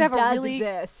Kaiden we could have does a really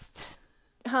exist.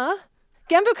 Huh?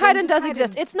 Genbu Kaiden does Kaiden.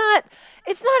 exist. It's not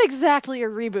exactly a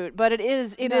reboot, but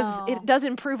it does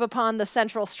improve upon the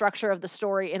central structure of the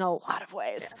story in a lot of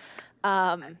ways.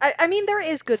 Yeah. I mean, there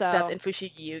is good stuff So- in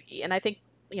Fushigi Yugi, and I think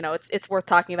it's worth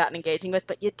talking about and engaging with,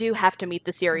 but you do have to meet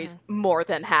the series more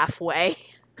than halfway.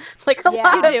 Like a lot Yeah.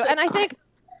 of You do, the and I time. think,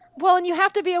 well, and you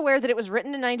have to be aware that it was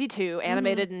written in 92,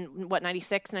 animated in, what,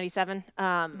 96, 97?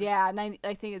 Yeah,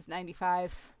 I think it's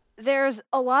 95. There's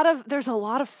a lot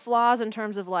of flaws in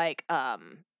terms of, like,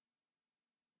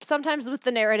 sometimes with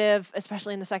the narrative,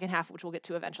 especially in the second half, which we'll get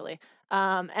to eventually,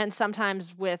 and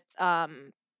sometimes with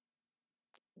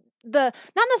the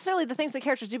not necessarily the things the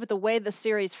characters do, but the way the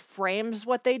series frames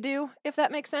what they do, if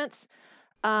that makes sense.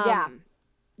 Yeah.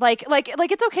 Like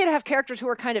it's okay to have characters who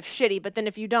are kind of shitty, but then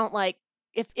if you don't, like,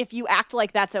 if you act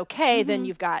like that's okay, then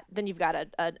you've got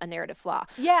a narrative flaw.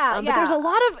 Yeah, But there's a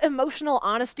lot of emotional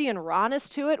honesty and rawness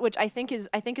to it, which I think is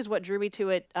what drew me to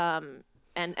it. And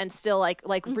still, like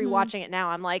rewatching it now,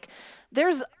 I'm like,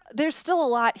 there's still a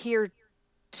lot here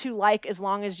to like, as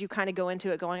long as you kind of go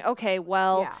into it going, okay,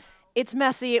 well, Yeah. it's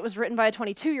messy. It was written by a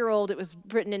 22-year-old. It was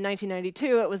written in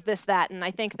 1992. It was this, that, and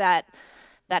I think that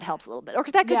helps a little bit. Or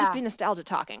that could just be nostalgia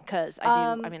talking, because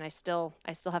I do. I mean, I still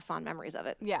have fond memories of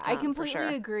it. Yeah, I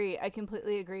completely agree.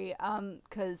 agree.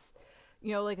 Because,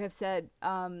 like I've said,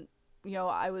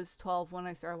 I was 12 when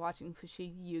I started watching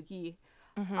Fushigi Yugi.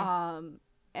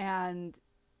 And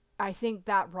I think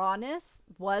that rawness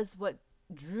was what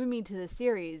drew me to the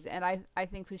series, and I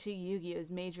think Fushigi Yugi is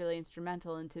majorly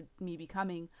instrumental into me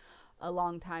becoming a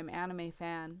longtime anime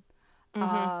fan.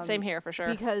 Same here, for sure.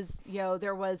 Because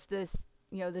there was this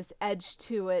this edge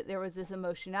to it. There was this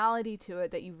emotionality to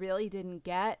it that you really didn't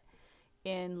get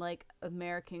in, like,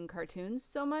 American cartoons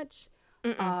so much.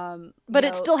 But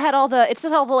it still had all the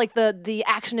like the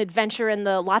action adventure and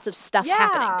the lots of stuff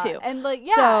happening too. And like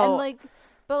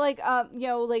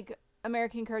like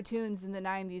American cartoons in the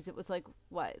 90s, it was like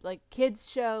what, like kids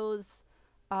shows,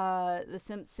 The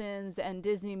Simpsons, and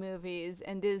Disney movies,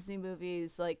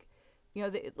 like,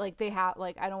 they have,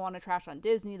 like, I don't want to trash on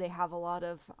Disney, they have a lot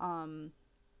of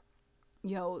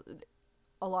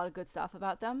a lot of good stuff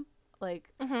about them.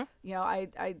 Like,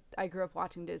 I grew up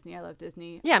watching Disney. I love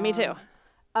Disney. Yeah, me too.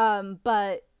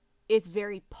 But it's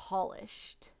very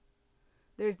polished.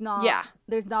 There's not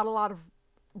a lot of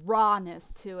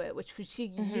rawness to it, which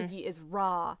Fushigi Yugi is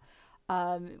raw,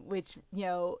 which,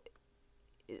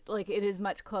 like, it is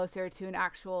much closer to an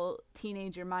actual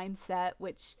teenager mindset,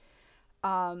 which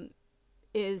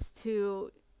is to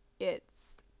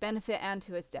its benefit and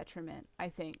to its detriment, I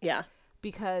think. Yeah.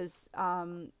 Because,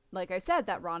 like I said,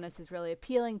 that rawness is really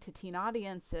appealing to teen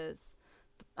audiences.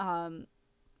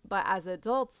 But as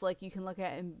adults, like, you can look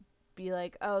at it and be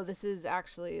like, oh, this is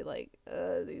actually, like,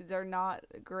 these are not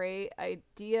great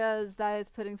ideas that it's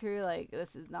putting through. Like,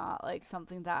 this is not, like,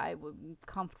 something that I would be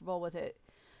comfortable with it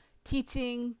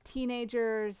teaching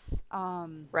teenagers.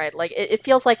 Right, like, it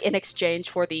feels like in exchange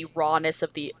for the rawness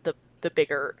of the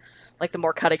bigger, like, the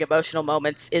more cutting emotional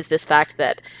moments, is this fact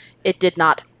that it did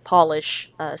not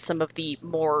polish some of the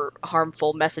more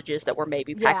harmful messages that were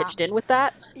maybe packaged in with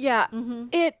that. Yeah.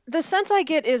 The sense I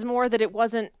get is more that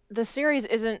the series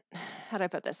isn't, how do I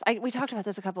put this? We talked about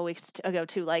this a couple weeks ago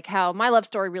too, like how My Love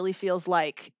Story really feels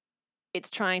like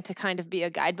it's trying to kind of be a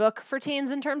guidebook for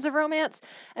teens in terms of romance,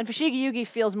 and Fushigi Yugi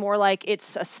feels more like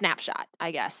it's a snapshot,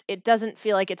 I guess. It doesn't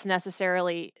feel like it's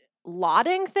necessarily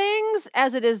lauding things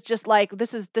as it is just like,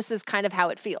 this is kind of how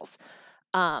it feels.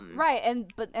 Right,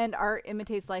 and art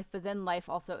imitates life, but then life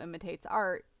also imitates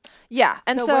art. Yeah,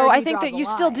 and So so where do I you think draw that the you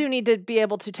still do line? need to be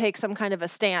able to take some kind of a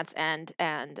stance and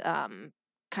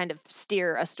kind of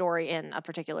steer a story in a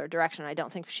particular direction. I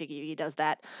don't think Shigeyuki does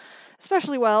that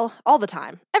especially well all the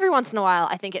time. Every once in a while,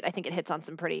 I think it hits on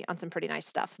some pretty nice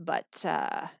stuff, but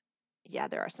yeah,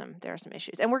 there are some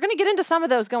issues, and we're going to get into some of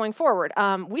those going forward.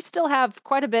 We still have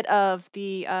quite a bit of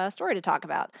the story to talk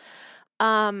about.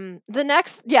 So the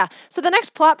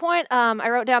next plot point, I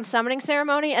wrote down summoning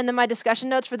ceremony, and then my discussion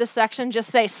notes for this section just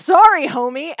say sorry,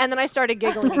 homie, and then I started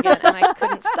giggling again, and I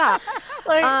couldn't stop.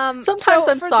 Like, sometimes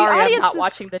So I'm for the sorry I'm not audience's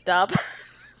watching the dub.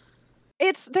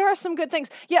 there are some good things.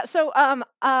 Yeah, so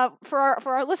for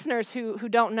our listeners who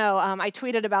don't know, I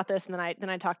tweeted about this, and then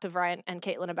I talked to Brian and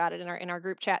Caitlin about it in our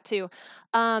group chat too.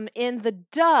 In the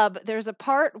dub, there's a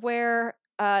part where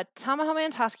Tamahome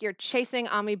and Toski are chasing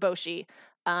Amiboshi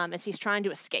as he's trying to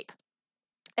escape.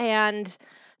 And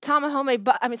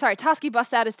Toski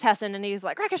busts out his Tessin and he's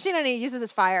like, Rakashina, and he uses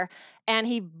his fire and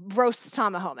he roasts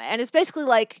Tamahome. And it's basically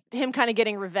like him kind of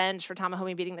getting revenge for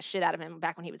Tamahome beating the shit out of him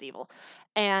back when he was evil.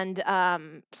 And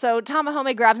so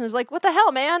Tamahome grabs him and is like, what the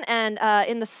hell, man? And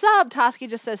in the sub, Toski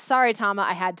just says, sorry, Tama,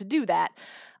 I had to do that.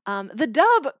 The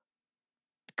dub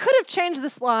could have changed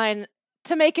this line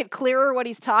to make it clearer what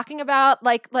he's talking about.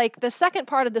 Like the second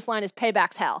part of this line is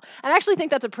payback's hell, and I actually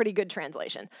think that's a pretty good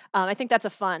translation. I think that's a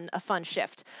fun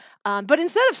shift. But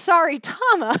instead of sorry,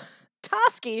 Tama,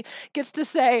 Toski gets to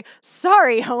say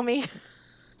sorry, homie.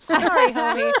 Sorry,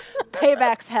 homie.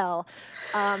 Payback's hell.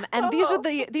 And these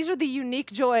are the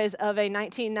unique joys of a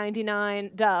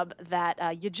 1999 dub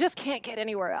that you just can't get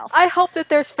anywhere else. I hope that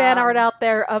there's fan art Um, out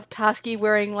there of Toski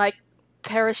wearing like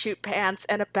parachute pants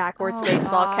and a backwards Oh,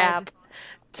 baseball God. cap.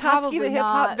 Toski the Probably hip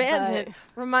hop not, bandit,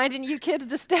 but reminding you kids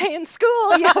to stay in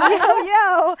school. Yo, yo,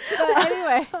 yo.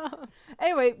 but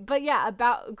anyway, but yeah,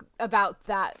 about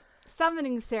that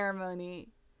summoning ceremony,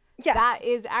 Yes. that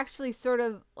is actually sort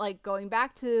of like going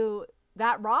back to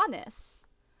that rawness.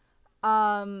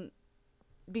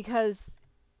 Because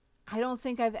I don't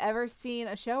think I've ever seen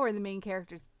a show where the main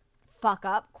characters fuck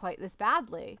up quite this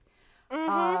badly.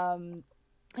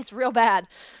 It's real bad.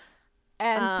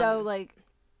 And so Um, like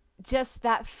just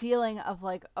that feeling of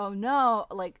like, oh no,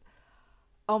 like,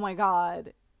 oh my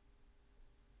God,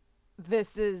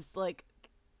 this is like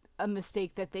a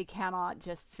mistake that they cannot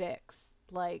just fix.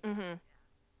 Like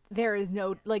there is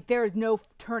no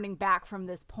turning back from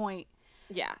this point.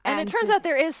 yeah. And it And turns just out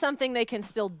there is something they can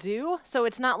still do. So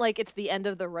it's not like it's the end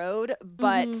of the road,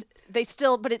 but it's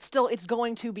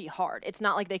going to be hard. It's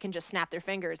not like they can just snap their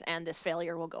fingers and this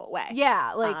failure will go away.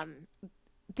 yeah, like Um,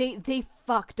 they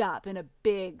fucked up in a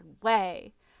big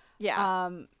way. yeah.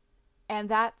 And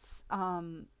that's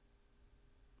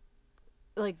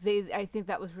like I think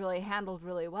that was really handled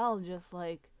really well, just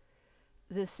like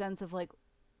this sense of like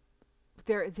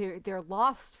they're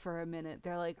lost for a minute.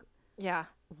 They're like, Yeah.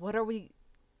 what are we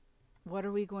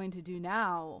going to do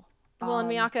now? Well, and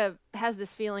Miyaka has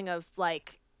this feeling of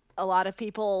like a lot of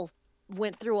people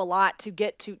went through a lot to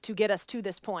get us to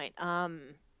this point.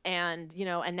 And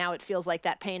and now it feels like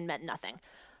that pain meant nothing.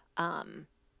 Um,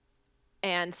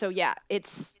 and so yeah,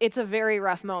 it's a very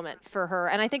rough moment for her.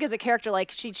 And I think as a character,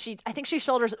 like I think she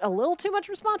shoulders a little too much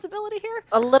responsibility here.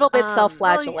 A little bit Um,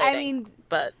 self-flagellating, Well, I mean,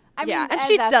 but Yeah, and and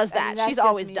she that's, does I mean, that. that's She's just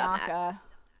always done that. Miyaka.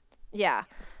 Yeah.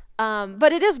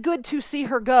 But it is good to see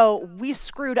her go, we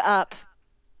screwed up,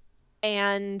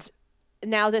 and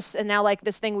now like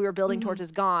this thing we were building towards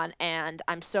is gone, and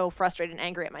I'm so frustrated and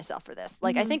angry at myself for this.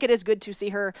 Like I think it is good to see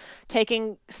her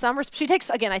taking some she takes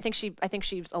again, I think she's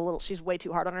way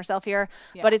too hard on herself here,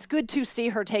 Yeah. but it's good to see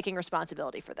her taking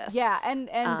responsibility for this. Yeah, and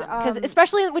Because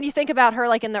especially when you think about her,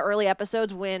 like in the early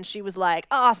episodes when she was like,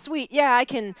 "Oh, sweet, yeah, I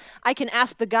can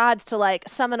ask the gods to like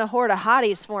summon a horde of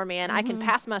hotties for me, and I can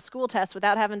pass my school test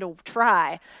without having to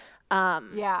try."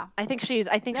 yeah. I think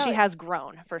No, she has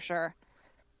grown for sure.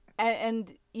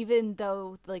 and even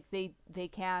though like they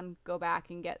can go back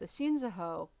and get the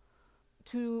Shinzaho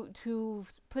to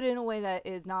put it in a way that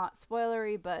is not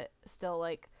spoilery but still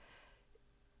like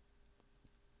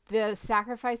the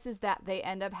sacrifices that they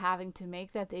end up having to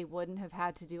make that they wouldn't have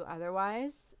had to do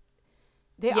otherwise,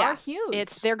 they are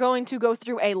huge. They're going to go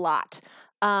through a lot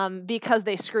because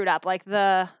they screwed up. Like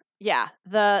the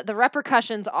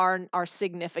repercussions are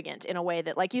significant in a way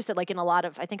that, like you said, like in a lot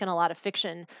of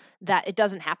fiction, that it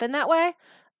doesn't happen that way.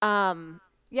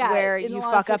 Yeah, Where in a you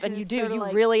lot of fuck up fiction, and it's sorta you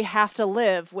like, really have to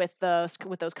live with those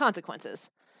consequences.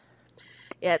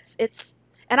 yeah, it's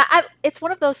And it's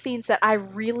one of those scenes that I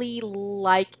really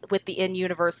like with the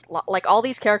in-universe. Like, all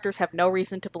these characters have no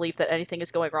reason to believe that anything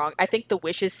is going wrong. I think the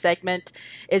wishes segment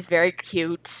is very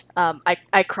cute.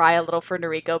 I cry a little for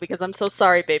Noriko because I'm so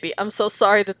sorry, baby. I'm so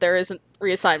sorry that there isn't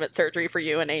reassignment surgery for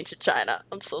you in ancient China.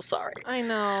 I'm so sorry. I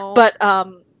know. But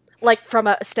like, from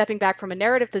a stepping back from a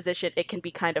narrative position, it can be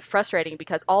kind of frustrating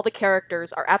because all the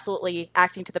characters are absolutely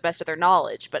acting to the best of their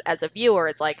knowledge. But as a viewer,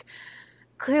 it's like,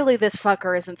 clearly this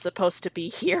fucker isn't supposed to be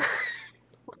here.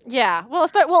 Yeah, well,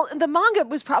 the manga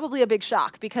was probably a big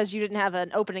shock because you didn't have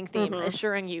an opening theme Mhm.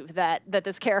 assuring you that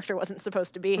this character wasn't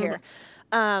supposed to be here.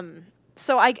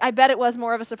 So I bet it was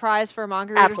more of a surprise for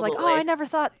manga readers, like, oh, I Absolutely. never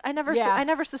thought, Yeah. I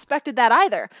never suspected that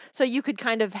either. So you could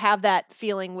kind of have that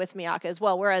feeling with Miyaka as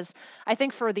well. Whereas I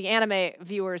think for the anime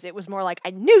viewers, it was more like, I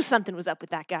knew something was up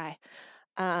with that guy.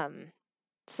 Um,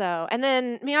 so, and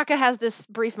then Miyaka has this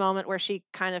brief moment where she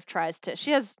kind of tries to,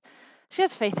 she has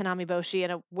faith in Amiboshi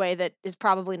in a way that is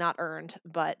probably not earned,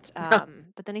 but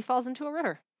then he falls into a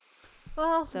river.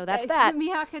 Well, So that's that.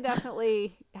 Miyaka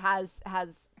definitely has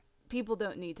people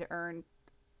don't need to earn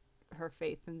her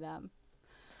faith in them.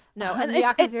 No, and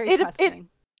Miyaka's very trusting.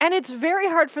 and it's very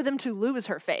hard for them to lose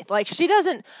her faith. Like, she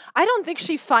doesn't, I don't think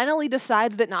she finally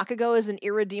decides that Nakago is an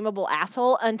irredeemable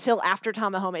asshole until after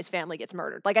Tamahome's family gets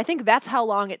murdered. Like, I think that's how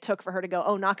long it took for her to go,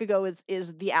 oh, Nakago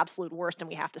is the absolute worst and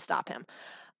we have to stop him.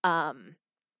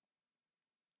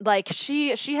 Like, she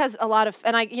has a lot of,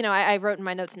 and I wrote in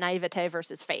my notes naivete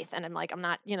versus faith, and I'm like, I'm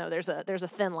not, there's a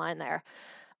thin line there.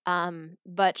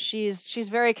 But she's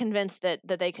very convinced that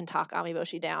they can talk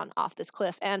Amiboshi down off this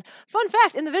cliff. And fun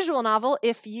fact, in the visual novel,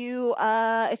 if you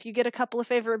get a couple of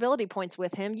favorability points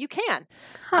with him, you can.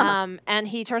 Huh. And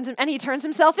he turns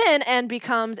himself in and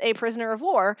becomes a prisoner of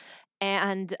war.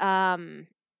 And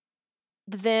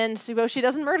then Tsuboshi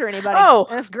doesn't murder anybody. Oh.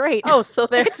 And it's great. Oh, so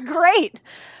there. It's great.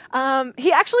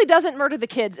 He actually doesn't murder the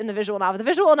kids in the visual novel. The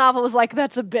visual novel was like,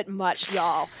 that's a bit much,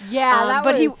 y'all. Yeah, that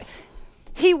but was.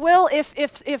 he will, if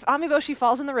Amiboshi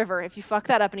falls in the river, if you fuck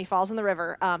that up and he falls in the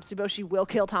river, Tsuboshi will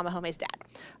kill Tamahome's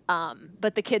dad.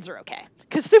 But the kids are okay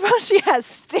because Tsuboshi has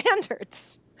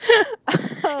standards.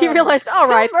 He realized, all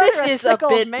right, he'll murder this a is a sick old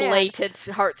bit man. blatant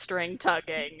heartstring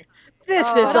tugging. This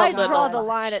Oh, is But a I little draw the much.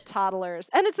 line at toddlers,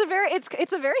 and it's a very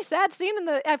sad scene in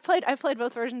the. I've played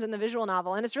both versions in the visual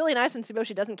novel, and it's really nice when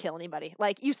Tsuboshi doesn't kill anybody.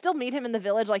 Like, you still meet him in the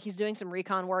village, like he's doing some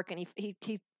recon work, and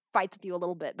he fights with you a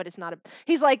little bit, but it's not a.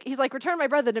 He's like, return my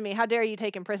brother to me. How dare you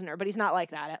take him prisoner? But he's not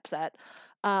like that upset.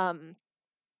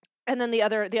 And then the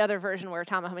other version where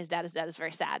Tamahome's dad is dead is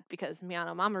very sad because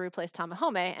Miyano Mamoru plays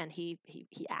Tamahome, and he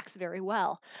acts very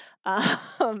well.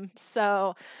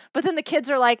 So, but then the kids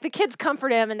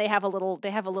comfort him, and they have a little,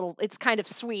 it's kind of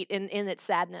sweet in its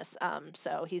sadness.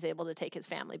 So he's able to take his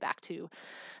family back to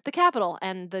the capital,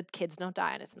 and the kids don't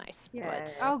die, and it's nice. Yay.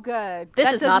 But Oh, good. This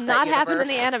that is does not that happen in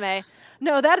the universe. anime.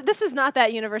 No, this is not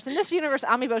that universe. In this universe,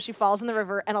 Amiboshi falls in the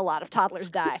river, and a lot of toddlers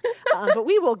die. But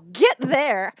we will get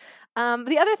there.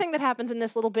 The other thing that happens in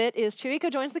this little bit is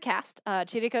Chiriko joins the cast.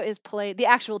 Chiriko is played, the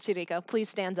actual Chiriko, please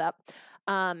stands up.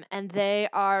 And they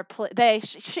are,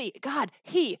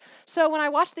 he. So when I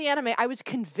watched the anime, I was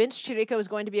convinced Chiriko was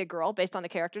going to be a girl based on the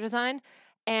character design.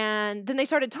 And then they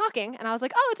started talking, and I was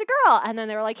like, oh, it's a girl. And then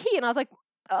they were like, he. And I was like,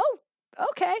 oh,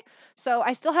 okay. So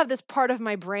I still have this part of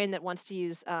my brain that wants to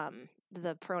use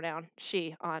the pronoun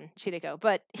she on Chiriko.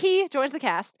 But he joins the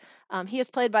cast. He is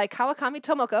played by Kawakami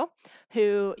Tomoko,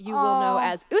 who you will know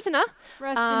as Utena.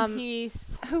 Rest in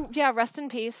peace. Rest in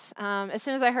peace. As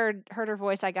soon as I heard her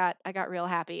voice, I got real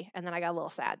happy, and then I got a little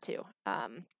sad too.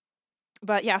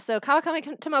 But yeah, so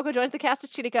Kawakami Tomoko joins the cast as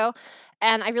Chiriko,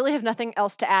 and I really have nothing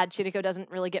else to add. Chiriko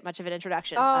doesn't really get much of an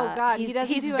introduction. Oh, God, he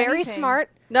doesn't he's do very anything. smart.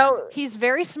 No, He's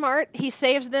very smart. He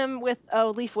saves them with a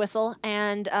leaf whistle,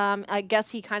 and I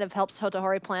guess he kind of helps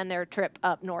Hotohori plan their trip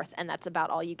up north, and that's about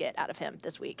all you get out of him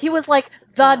this week. he was like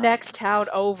the next town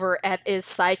over and is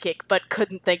psychic, but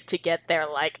couldn't think to get there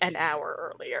like an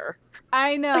hour earlier.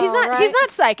 I know. He's not. Right? He's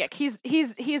not psychic.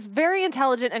 He's very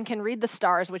intelligent and can read the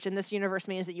stars, which in this universe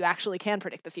means that you actually can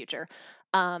predict the future.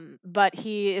 But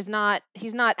he is not.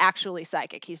 He's not actually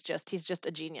psychic. He's just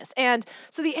a genius. And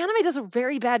so the anime does a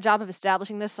very bad job of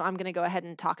establishing this. So I'm going to go ahead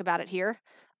and talk about it here.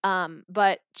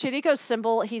 But Chiriko's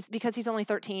symbol, because he's only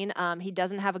 13. He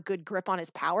doesn't have a good grip on his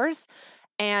powers,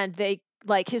 and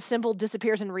his symbol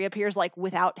disappears and reappears like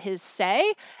without his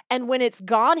say. And when it's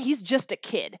gone, he's just a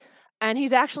kid. And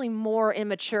he's actually more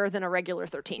immature than a regular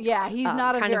 13. Yeah, he's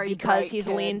not a kind very of because bright he's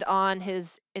kid. leaned on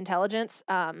his intelligence.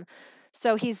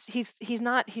 So he's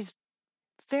not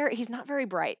very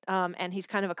bright. And he's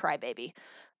kind of a crybaby.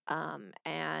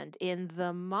 And in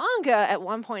the manga, at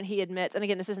one point he admits, and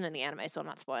again, this isn't in the anime, so I'm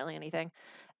not spoiling anything.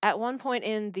 At one point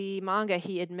in the manga,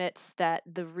 he admits that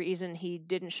the reason he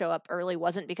didn't show up early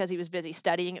wasn't because he was busy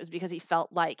studying. It was because he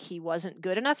felt like he wasn't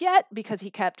good enough yet because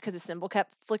his symbol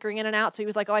kept flickering in and out. So he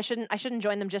was like, "Oh, I shouldn't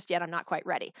join them just yet. I'm not quite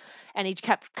ready." And he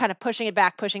kept kind of pushing it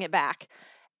back,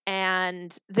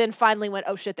 and then finally went,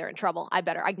 "Oh shit, they're in trouble.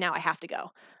 Now I have to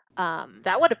go."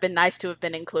 That would have been nice to have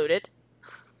been included.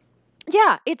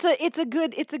 Yeah, it's a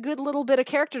good little bit of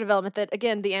character development that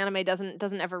again the anime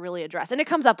doesn't ever really address, and it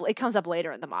comes up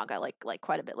later in the manga, like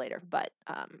quite a bit later. But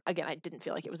again, I didn't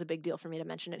feel like it was a big deal for me to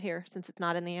mention it here since it's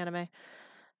not in the anime.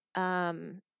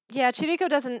 Um, yeah, Chiriko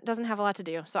doesn't have a lot to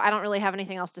do, so I don't really have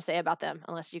anything else to say about them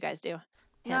unless you guys do.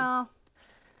 Him.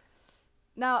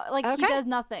 No, like he Okay. does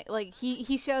nothing. Like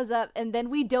he shows up and then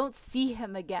we don't see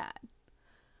him again.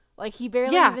 Like he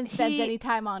barely Yeah, even spends he any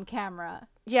time on camera.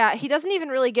 Yeah, he doesn't even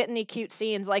really get any cute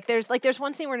scenes. There's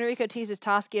one scene where Noriko teases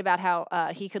Toski about how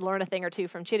he could learn a thing or two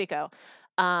from Chiriko,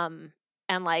 um,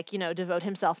 and devote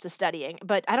himself to studying.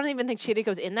 But I don't even think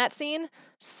Chiriko's in that scene,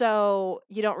 so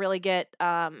you don't really get.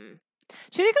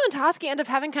 Chiriko and Toski end up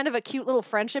having kind of a cute little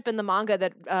friendship in the manga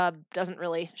that doesn't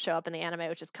really show up in the anime,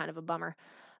 which is kind of a bummer.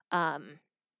 Um,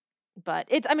 but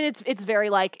it's very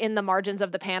like in the margins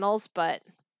of the panels,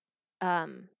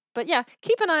 um, but yeah,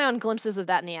 keep an eye on glimpses of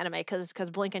that in the anime because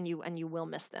blink and you will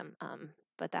miss them.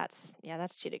 But that's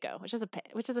Chiriko, which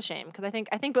is a shame because I think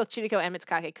both Chiriko and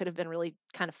Mitsukake could have been really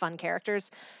kind of fun characters,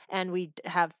 and we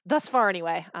have thus far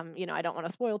anyway. I don't want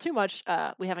to spoil too much.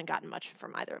 We haven't gotten much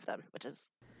from either of them, which is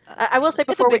I will say it's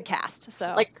a before we big cast.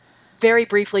 So like very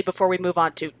briefly before we move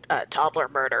on to toddler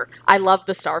murder, I love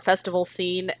the Star Festival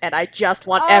scene, and I just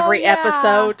want Oh, every yeah.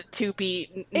 episode to be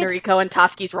It's- Noriko and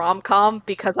Toski's rom-com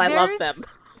because I love them.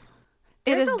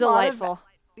 it There's is a lot of- delightful.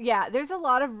 Yeah, there's a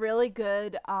lot of really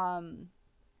good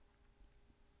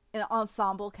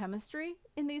ensemble chemistry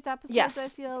in these episodes. Yes, I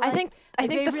feel like I think Like,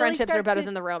 the they really friendships are start better to-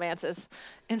 than the romances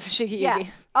in Fushigi Yugi.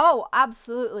 Yes. Oh,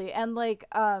 absolutely. And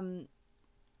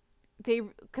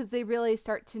because they really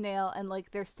start to nail, and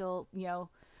like they're still,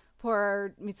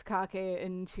 poor Mitsukake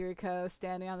and Chiriko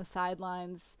standing on the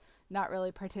sidelines, not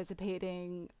really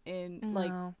participating in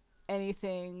like No.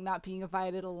 anything, not being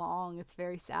invited along. It's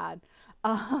very sad.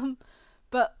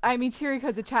 But I mean,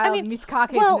 Chiriko's a child, mean,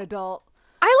 Mitsukake's well, an adult.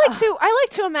 I like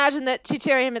to imagine that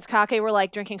Chichiri and Mitsukake were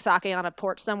like drinking sake on a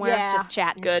porch somewhere, Yeah. just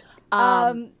chatting. Good.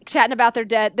 Chatting about their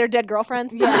dead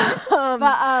girlfriends. Yeah.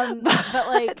 but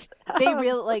like they um,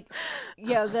 really like,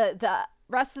 the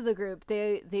rest of the group,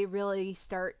 they really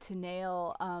start to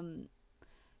nail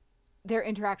their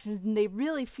interactions, and they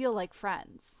really feel like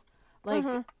friends. Like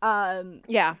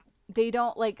yeah. they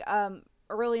don't like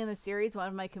early in the series, one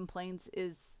of my complaints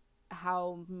is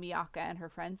how Miyaka and her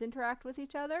friends interact with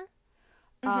each other.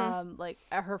 Like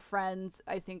her friends,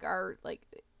 I think, are like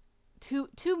too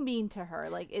mean to her.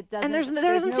 Like it doesn't. And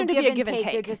there doesn't seem to be a give and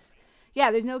They're take. just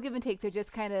there's no give and take. They're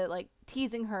just kind of like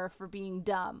teasing her for being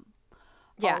dumb.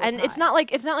 Yeah, all the and it's time. not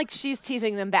like she's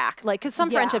teasing them back. Like, because some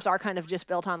Yeah. friendships are kind of just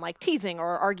built on like teasing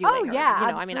or arguing. Oh, or,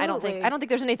 yeah, I mean, I don't absolutely. think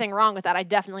there's anything wrong with that. I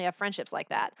definitely have friendships like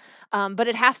that. But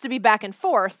it has to be back and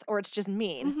forth, or it's just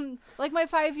mean. Like my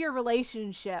 5-year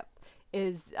relationship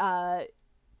is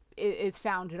is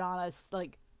founded on us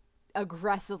like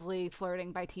aggressively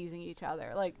flirting by teasing each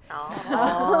other. Like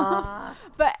Aww.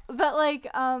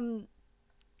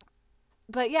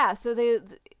 but yeah, so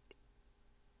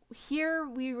here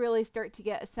we really start to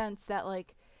get a sense that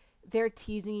like they're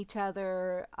teasing each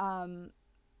other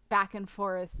back and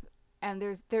forth, and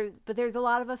there's a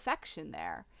lot of affection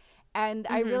there, and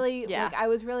I really yeah. I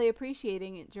was really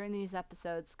appreciating it during these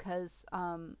episodes because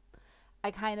I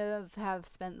kind of have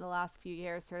spent the last few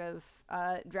years sort of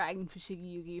dragging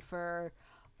Fushigi Yugi for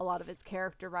a lot of its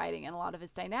character writing and a lot of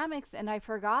its dynamics, and I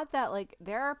forgot that like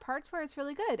there are parts where it's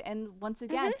really good. And once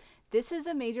again, this is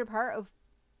a major part of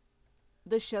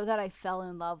the show that I fell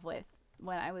in love with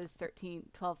when I was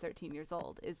 12, 13 years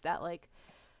old, is that like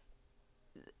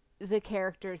the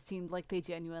characters seemed like they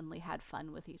genuinely had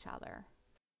fun with each other.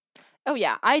 Oh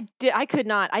yeah, I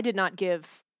did not give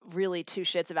really two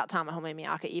shits about Tamahome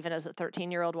Miyake even as a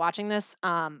 13-year-old watching this.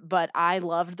 But I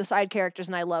loved the side characters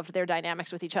and I loved their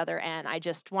dynamics with each other, and I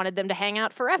just wanted them to hang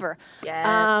out forever.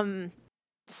 Yes.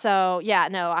 So yeah,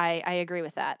 no, I agree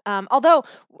with that. Although,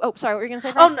 sorry, what were you gonna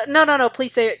say? Oh Frank? no!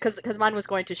 Please say it because mine was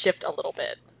going to shift a little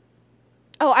bit.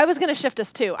 Oh, I was gonna shift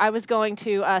us too. I was going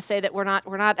to say that we're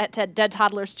not at dead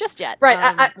toddlers just yet.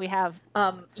 Right, we have.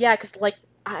 Yeah, because like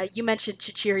you mentioned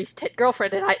Chichiri's dead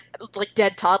girlfriend, and I like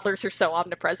dead toddlers are so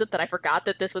omnipresent that I forgot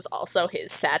that this was also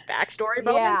his sad backstory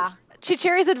moment.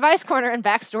 Chichiri's Advice Corner and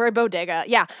Backstory Bodega.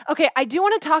 Yeah. Okay, I do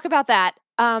want to talk about that.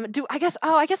 I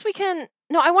guess we can.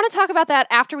 No, I want to talk about that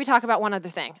after we talk about one other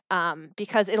thing.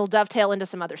 Because it'll dovetail into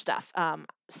some other stuff.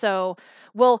 So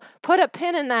we'll put a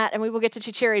pin in that and we will get to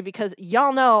Chichiri because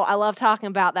y'all know I love talking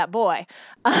about that boy.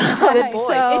 He's a good boy.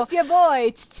 So It's your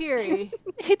boy, Chichiri.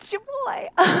 it's your boy.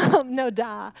 No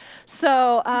da.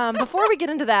 So before we get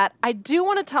into that, I do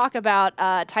want to talk about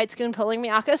Taitsukun pulling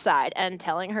Miyaka aside and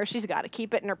telling her she's got to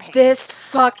keep it in her pants.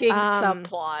 This fucking Um,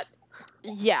 subplot.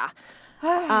 Yeah.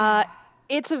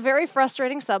 It's a very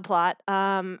frustrating subplot.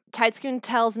 Taitsukun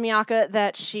tells Miyaka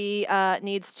that she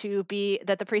needs to be,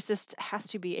 that the priestess has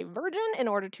to be a virgin in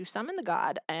order to summon the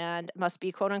god and must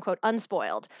be quote unquote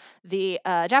unspoiled. The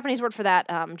Japanese word for that,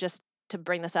 just to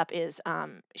bring this up, is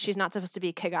she's not supposed to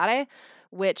be kegare,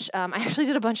 which I actually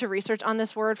did a bunch of research on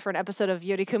this word for an episode of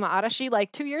Yorikuma Arashi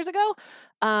like 2 years ago.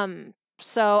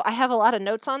 So I have a lot of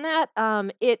notes on that.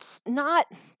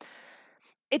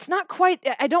 It's not quite,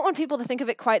 I don't want people to think of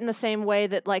it quite in the same way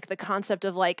that like the concept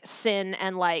of like sin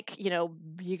and like,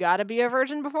 you got to be a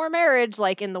virgin before marriage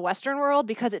like in the Western world,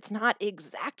 because it's not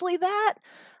exactly that.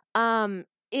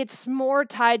 It's more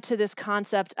tied to this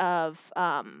concept of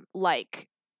like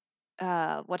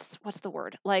what's the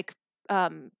word? Like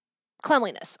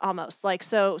cleanliness almost. Like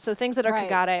so things that are Right.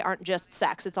 kagare aren't just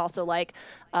sex. It's also like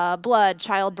blood,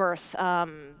 childbirth,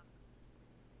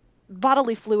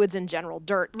 bodily fluids in general,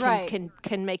 dirt can Right.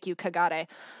 can make you kagare.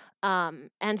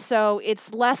 And so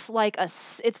it's less like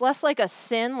it's less like a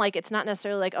sin. Like it's not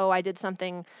necessarily like, oh, I did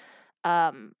something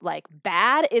like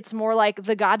bad. It's more like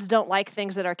the gods don't like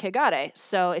things that are kegare.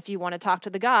 So if you want to talk to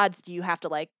the gods, you have to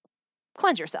like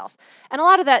cleanse yourself. And a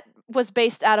lot of that was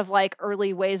based out of like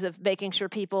early ways of making sure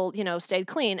people, stayed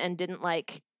clean and didn't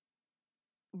like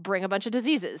bring a bunch of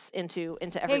diseases into Hey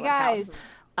everyone's guys,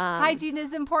 house. hygiene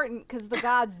is important because the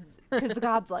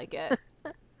gods like it.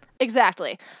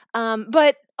 Exactly.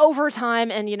 But over time,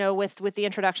 and with the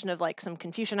introduction of like some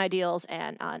Confucian ideals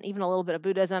and even a little bit of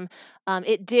Buddhism,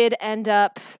 it did end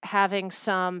up having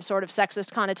some sort of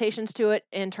sexist connotations to it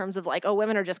in terms of like, oh,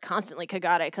 women are just constantly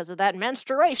kagare because of that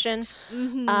menstruation.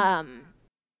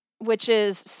 Which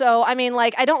is so. I mean,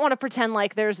 like, I don't want to pretend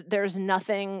like there's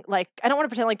nothing like I don't want to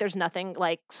pretend like there's nothing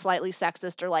like slightly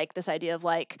sexist or like this idea of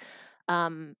like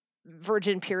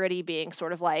virgin purity being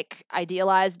sort of like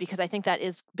idealized, because I think that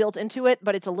is built into it,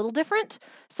 but it's a little different.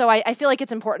 So I feel like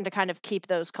it's important to kind of keep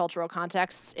those cultural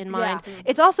contexts in mind. Yeah.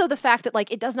 It's also the fact that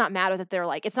like it does not matter that they're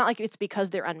like, it's not like it's because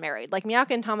they're unmarried. Like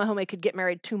Miyaka and Tamahome could get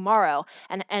married tomorrow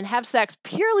and have sex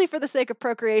purely for the sake of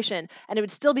procreation, and it would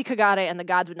still be kagare and the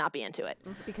gods would not be into it.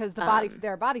 Because there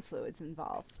are body fluids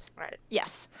involved. Right.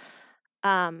 Yes.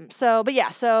 So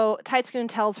Taitsukun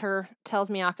tells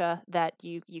Miyaka that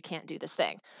you can't do this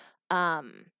thing.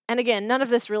 And again, none of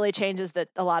this really changes that.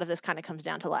 A lot of this kind of comes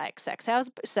down to like sex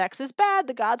is bad,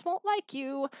 the gods won't like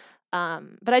you.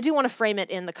 But I do want to frame it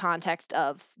in the context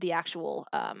of the actual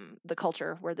the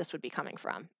culture where this would be coming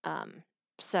from.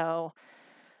 So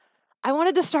I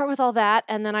wanted to start with all that,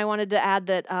 and then I wanted to add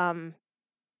that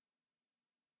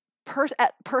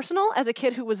personal, as a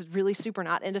kid who was really super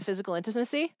not into physical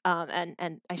intimacy,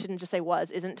 and I shouldn't just say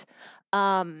isn't.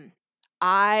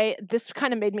 This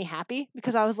kind of made me happy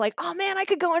because I was like, oh man, I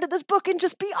could go into this book and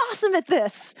just be awesome at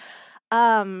this.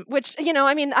 Which,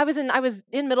 I mean, I was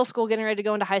in middle school getting ready to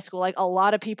go into high school. Like a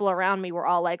lot of people around me were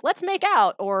all like, let's make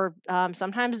out, or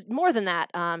sometimes more than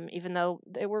that, even though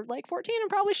they were like 14 and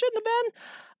probably shouldn't have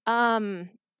been.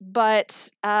 But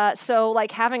so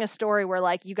like having a story where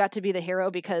like you got to be the hero,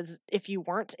 because if you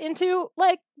weren't into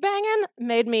like banging,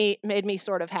 made me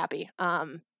sort of happy.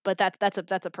 But that's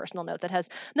a personal note that has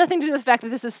nothing to do with the fact that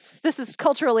this is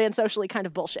culturally and socially kind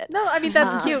of bullshit. No, I mean,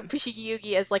 that's cute. Fushigi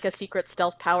Yugi as like a secret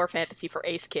stealth power fantasy for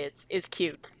ace kids is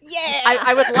cute. Yeah.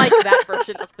 I would like that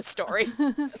version of the story.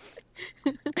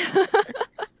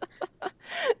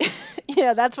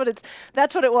 Yeah, that's what it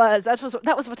was. That was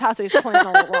Watase's point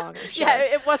all along. I'm sure. Yeah,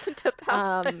 it wasn't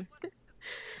about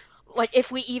like,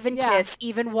 if we even Yeah. kiss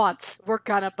even once, we're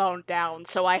gonna bone down,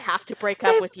 so I have to break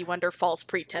up with you under false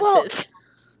pretenses.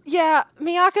 Yeah,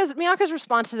 Miyaka's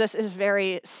response to this is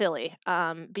very silly.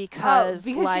 Because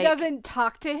she like, doesn't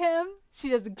talk to him. She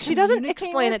doesn't explain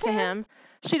communicate it to with him.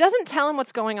 She doesn't tell him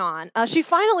what's going on. She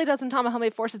finally does when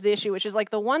Tamahome forces the issue, which is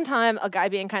like the one time a guy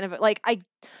being kind of like,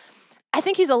 I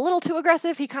think he's a little too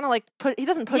aggressive. He kind of like he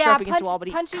doesn't push her up against the wall, but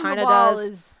he kind of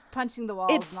does. Punching the wall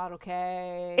is not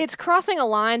okay. It's crossing a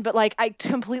line, but like I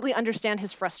completely understand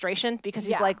his frustration, because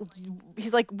he's like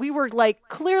we were like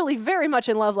clearly very much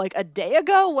in love like a day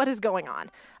ago. What is going on?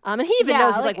 And he even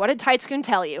knows. He's like, what did Taitsukun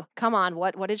tell you? Come on,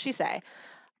 what did she say?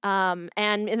 And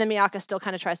then Miyaka still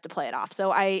kind of tries to play it off.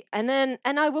 So I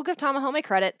will give Tamahome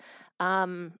credit.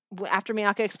 After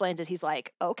Miyaka explains it, he's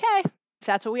like, okay, if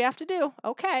that's what we have to do,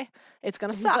 okay, it's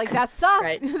gonna He's suck. like, that sucks.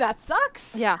 Right. That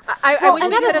sucks. Yeah. I Well, wish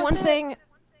and we that could is have one thing.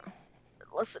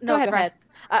 No, ahead, go Brian.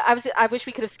 ahead. I wish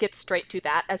we could have skipped straight to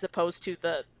that as opposed to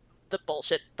the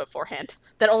bullshit beforehand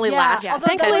that only Yeah, lasts Yeah. although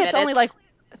 10 Thankfully, minutes. it's only like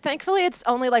thankfully it's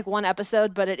only like one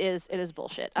episode, but it is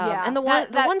bullshit. Yeah, And the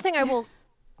one thing I will.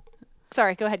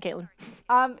 Sorry, go ahead, Caitlin.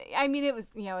 I mean, it was,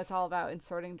 it's all about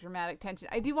inserting dramatic tension.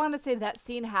 I do want to say that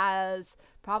scene has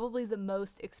probably the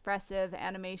most expressive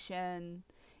animation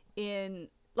in,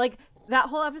 like, that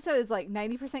whole episode is like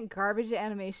 90% garbage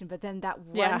animation, but then that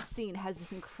one scene has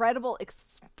this incredible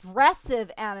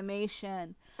expressive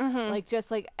animation. Like,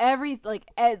 just like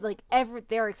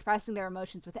they're expressing their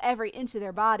emotions with every inch of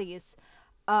their bodies.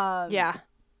 Yeah.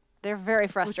 They're very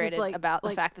frustrated about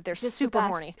the fact that they're super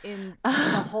horny in the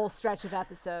whole stretch of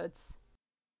episodes.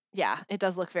 Yeah, it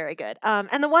does look very good.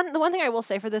 And the one thing I will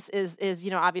say for this is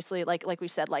obviously like we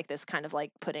said, like this kind of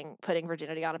like putting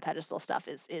virginity on a pedestal stuff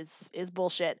is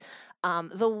bullshit.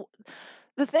 The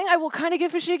thing I will kind of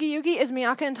give Fushigi Yugi is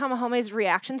Miyaka and Tamahome's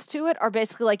reactions to it are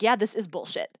basically like, yeah, this is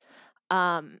bullshit.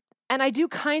 And I do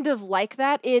kind of like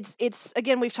that. It's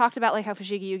again, we've talked about like how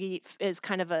Fushigi Yugi is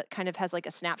kind of has like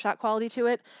a snapshot quality to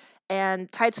it,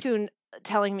 and Taitsukun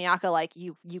telling Miyaka like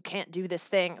you can't do this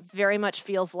thing very much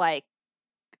feels like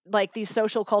these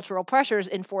social cultural pressures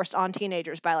enforced on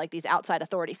teenagers by like these outside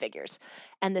authority figures,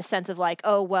 and this sense of like,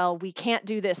 oh well, we can't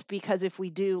do this because if we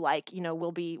do, like,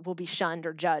 we'll be shunned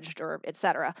or judged or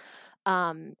etc.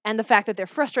 And the fact that they're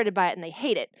frustrated by it and they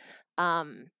hate it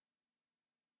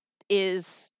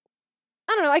is,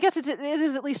 I don't know, I guess it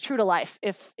is at least true to life,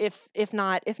 if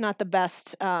not the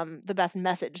best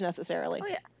message necessarily. Oh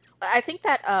yeah. I think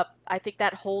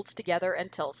that holds together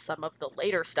until some of the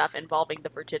later stuff involving the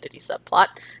virginity subplot,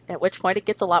 at which point it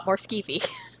gets a lot more skeevy.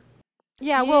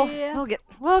 Yeah, we'll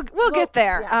get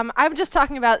there. Yeah. I'm just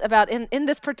talking about in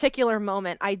this particular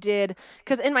moment, I did,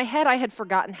 because in my head I had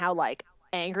forgotten how like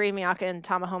angry Miyaka and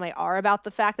Tamahome are about the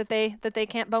fact that they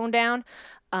can't bone down.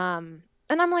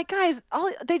 And I'm like, guys,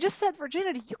 they just said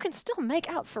virginity. You can still make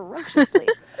out ferociously.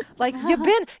 Like you've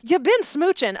been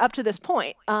smooching up to this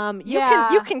point.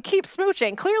 You can keep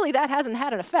smooching. Clearly that hasn't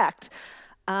had an effect.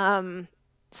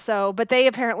 So, but they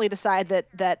apparently decide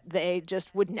that they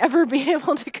just would never be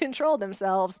able to control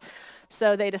themselves.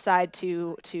 So they decide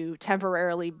to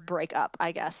temporarily break up,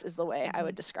 I guess is the way I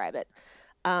would describe it.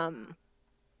 And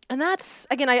that's,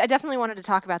 again, I definitely wanted to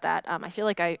talk about that. I feel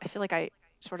like I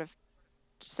sort of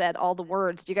said all the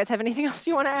words. Do you guys have anything else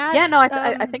you want to add? Yeah, no,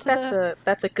 I think that's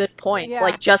a good point. Yeah.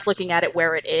 Like just looking at it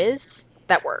where it is,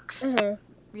 that works.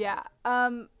 Mm-hmm. Yeah.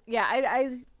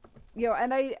 Yeah.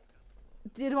 And I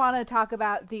did want to talk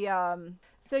about the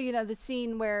the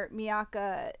scene where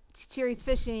Chiri's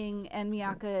fishing and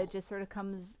Miyaka just sort of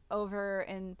comes over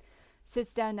and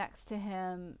sits down next to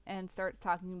him and starts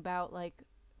talking about like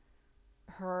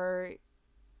her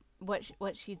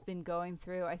what she's been going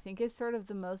through. I think is sort of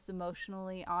the most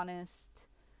emotionally honest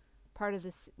part of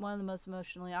this, one of the most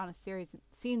emotionally honest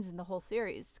scenes in the whole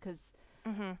series, because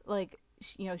like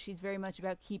she's very much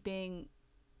about keeping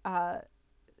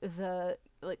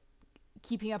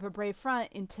keeping up a brave front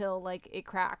until like it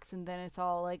cracks, and then it's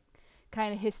all like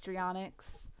kind of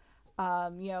histrionics.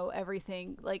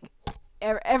 Everything like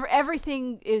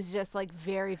everything is just like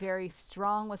very, very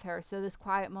strong with her. So this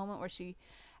quiet moment where she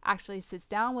actually sits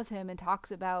down with him and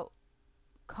talks about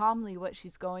calmly what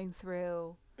she's going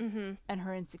through and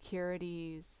her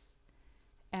insecurities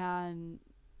and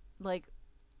like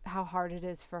how hard it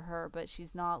is for her, but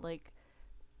she's not like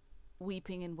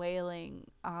weeping and wailing.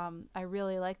 I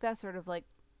really like that sort of like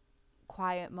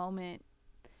quiet moment.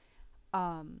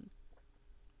 And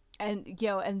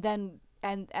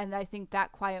I think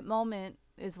that quiet moment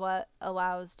is what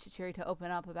allows Chichiri to open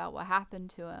up about what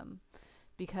happened to him,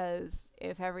 because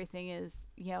if everything is,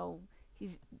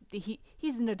 he's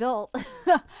an adult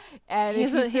and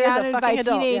if he's surrounded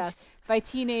by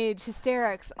teenage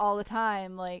hysterics all the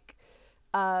time, like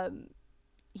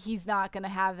he's not going to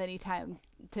have any time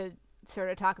to sort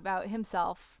of talk about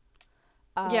himself.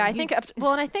 I think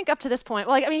up to this point,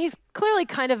 well, I mean, he's clearly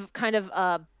kind of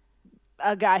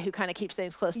a guy who kind of keeps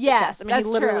things close to the chest. I mean, he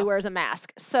literally wears a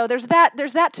mask. So there's that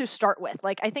to start with.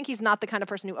 Like, I think he's not the kind of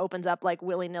person who opens up like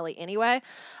willy-nilly anyway.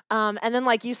 And then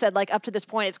like you said, like up to this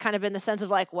point, it's kind of been the sense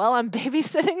of like, well, I'm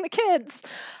babysitting the kids.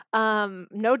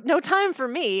 No time for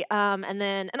me.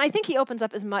 And I think he opens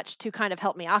up as much to kind of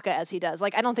help Miyaka as he does.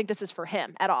 Like, I don't think this is for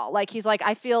him at all. Like, he's like,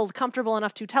 I feel comfortable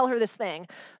enough to tell her this thing,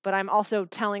 but I'm also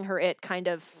telling her it kind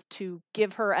of to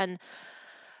give her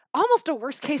almost a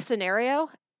worst case scenario,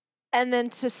 and then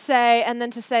to say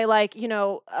like,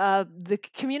 the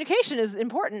communication is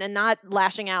important and not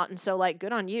lashing out, and so like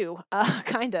good on you,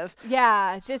 kind of.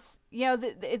 Yeah, just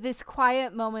this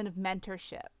quiet moment of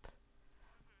mentorship,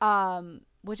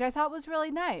 which I thought was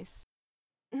really nice.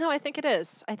 No, I think it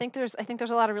is. I think there's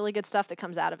a lot of really good stuff that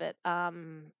comes out of it.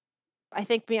 I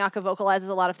think Miyaka vocalizes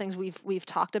a lot of things we've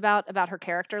talked about her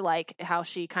character, like how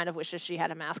she kind of wishes she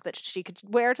had a mask that she could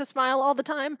wear to smile all the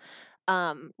time,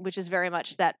 which is very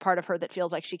much that part of her that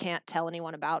feels like she can't tell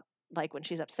anyone about, like when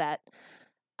she's upset.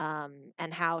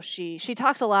 And how she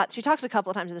talks a lot. She talks a couple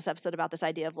of times in this episode about this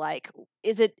idea of like,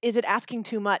 is it asking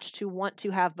too much to want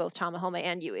to have both Tamahome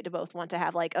and Yui, to both want to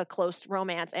have like a close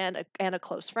romance and a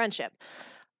close friendship.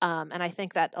 And I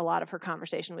think that a lot of her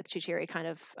conversation with Chichiri kind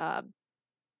of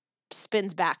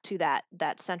spins back to that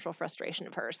central frustration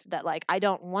of hers, that like, I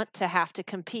don't want to have to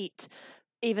compete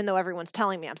even though everyone's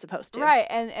telling me I'm supposed to. Right,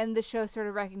 and the show sort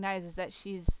of recognizes that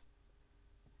she's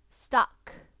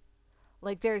stuck.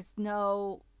 Like there's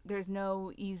no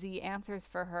easy answers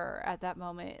for her at that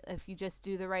moment. If you just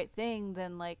do the right thing,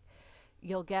 then like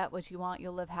you'll get what you want.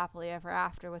 You'll live happily ever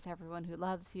after with everyone who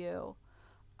loves you.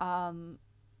 Um,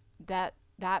 that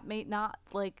may not,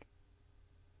 like,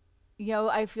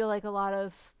 I feel like a lot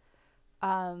of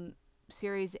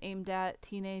series aimed at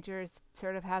teenagers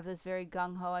sort of have this very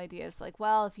gung ho idea. It's like,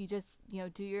 well, if you just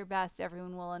do your best,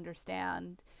 everyone will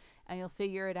understand, and you'll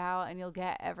figure it out, and you'll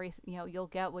get everything. You'll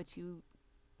get what you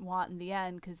want in the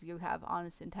end because you have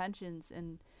honest intentions.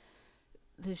 And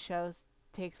the show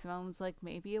takes moments like,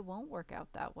 maybe it won't work out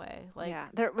that way. Like, Yeah,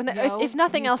 if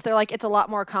nothing else, they're like, it's a lot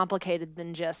more complicated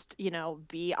than just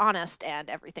be honest and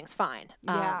everything's fine.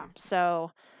 Yeah.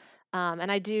 So,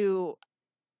 and I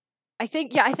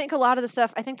think a lot of the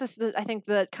stuff. I think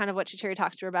the kind of what Chichiri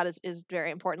talks to her about is very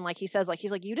important. Like he says, like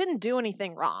he's like, you didn't do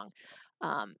anything wrong.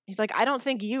 He's like, I don't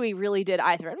think Yui really did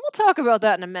either, and we'll talk about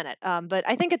that in a minute. But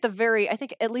I think I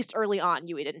think at least early on,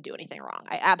 Yui didn't do anything wrong.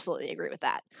 I absolutely agree with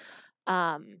that.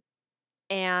 Um,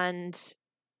 and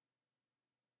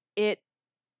it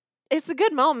it's a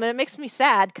good moment. It makes me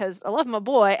sad because I love my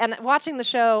boy. And watching the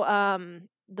show,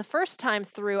 the first time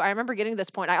through, I remember getting to this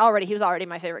point. He was already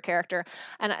my favorite character,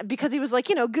 and because he was like,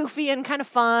 goofy and kind of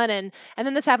fun, and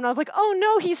then this happened. I was like, oh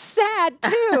no, he's sad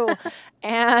too.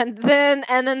 And then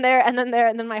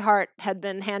my heart had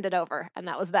been handed over, and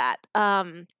that was that.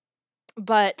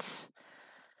 But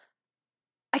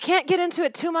I can't get into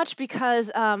it too much because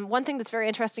one thing that's very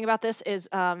interesting about this is,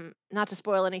 not to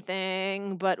spoil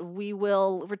anything, but we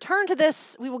will return to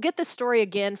this. We will get this story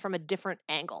again from a different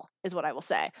angle, is what I will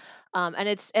say. And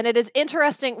it is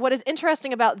interesting. What is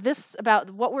interesting about this,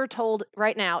 about what we're told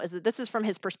right now, is that this is from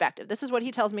his perspective. This is what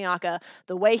he tells Miyaka,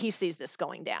 the way he sees this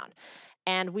going down,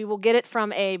 and we will get it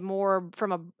from a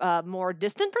more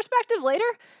distant perspective later,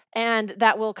 and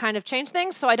that will kind of change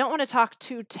things. So I don't want to talk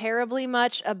too terribly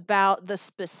much about the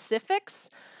specifics,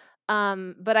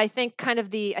 but I think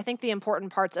the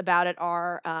important parts about it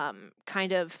are,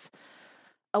 kind of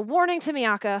a warning to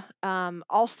Miyaka.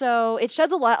 Also, it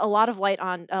sheds a lot of light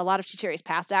on a lot of Chichiri's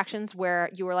past actions, where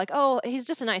you were like, oh, he's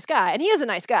just a nice guy, and he is a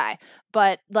nice guy.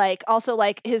 But like, also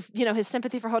like his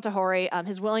sympathy for Hotohori,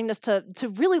 his willingness to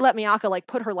really let Miyaka like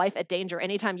put her life at danger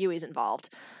anytime Yui's involved.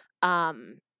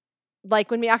 Um,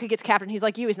 like when Miyaka gets captured, he's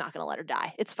like, Yui's not going to let her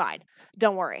die. It's fine.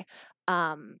 Don't worry.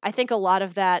 I think a lot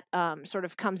of that sort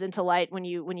of comes into light when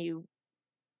you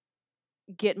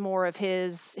get more of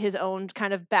his own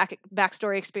kind of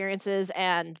backstory experiences,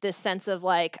 and this sense of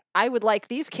like, I would like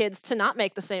these kids to not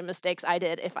make the same mistakes I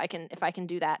did, if I can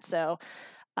do that. So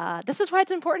this is why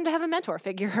it's important to have a mentor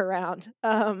figure around.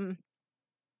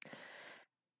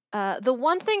 The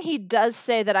one thing he does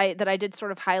say that I did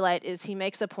sort of highlight is, he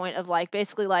makes a point of like,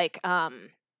 basically like,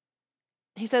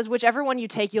 he says, whichever one you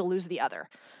take, you'll lose the other,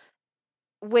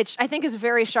 which I think is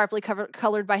very sharply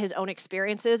colored by his own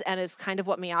experiences, and is kind of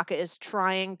what Miyaka is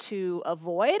trying to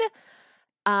avoid.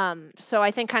 So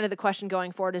I think kind of the question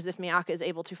going forward is if Miyaka is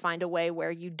able to find a way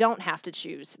where you don't have to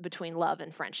choose between love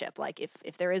and friendship. Like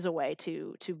if there is a way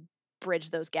to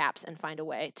bridge those gaps and find a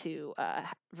way to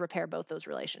repair both those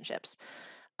relationships.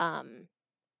 Um,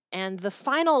 and the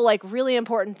final, like, really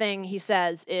important thing he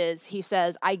says is,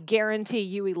 I guarantee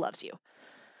Yui loves you.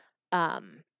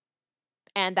 Um,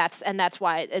 and that's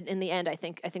why in the end, I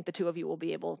think the two of you will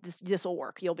be able, this will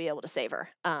work. You'll be able to save her.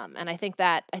 And I think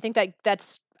that's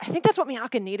what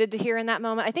Miyaka needed to hear in that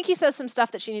moment. I think he says some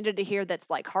stuff that she needed to hear that's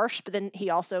like harsh, but then he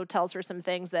also tells her some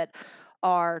things that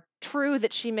are true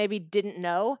that she maybe didn't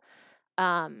know.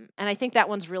 And I think that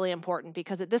one's really important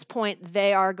because at this point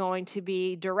they are going to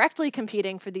be directly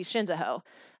competing for these Shinzaho.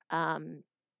 Um,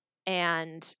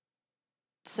 and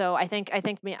So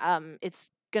it's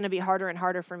going to be harder and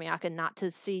harder for Miyaka not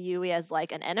to see Yui as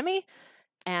like an enemy.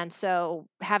 And so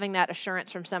having that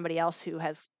assurance from somebody else who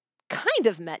has kind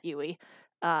of met Yui,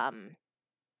 um,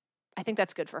 I think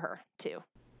that's good for her too.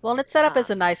 Well, and it's set up as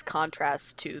a Um, nice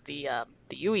contrast to the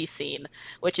Yui scene,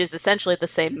 which is essentially the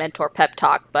same mentor pep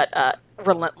talk, but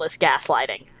relentless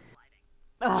gaslighting.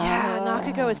 yeah,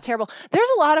 Nakago Ugh. is terrible. There's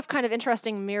a lot of kind of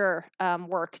interesting mirror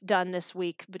work done this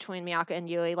week between Miyaka and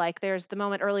Yui. Like there's the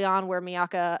moment early on where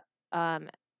um,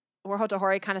 where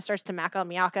Hotohori kind of starts to mac on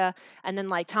Miyaka, and then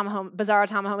like Bizarro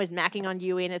Tamahome is macking on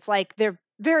Yui, and it's like they're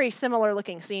very similar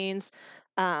looking scenes.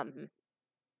 Um,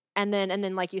 and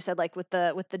then like you said, like with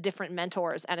the different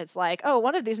mentors, and it's like, oh,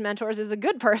 one of these mentors is a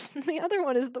good person, the other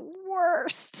one is the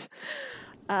worst.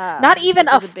 Not even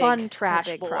Which a is fun a trash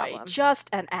big boy, problem. just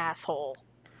an asshole.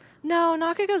 No,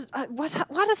 Nakago's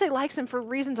Watase likes him for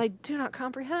reasons I do not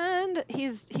comprehend.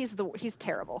 He's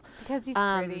terrible. Because he's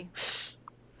Um, pretty.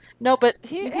 No, but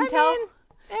You can I tell. mean,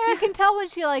 You eh, can tell when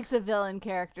she likes a villain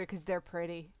character because they're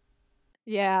pretty.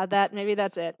 yeah, maybe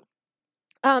that's it.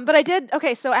 But I did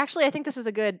okay. So actually, I think this is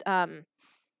a good.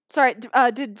 Sorry,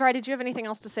 did you have anything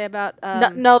else to say about no,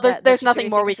 no, that there's nothing Chihuri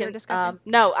more we sequence we were can. discussing?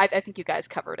 No, I think you guys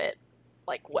covered it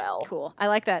like well. Cool. I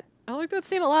like that. I like that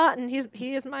scene a lot, and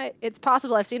he is my. It's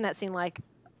possible I've seen that scene like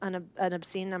an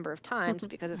obscene number of times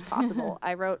because it's possible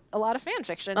I wrote a lot of fan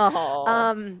fiction. Oh,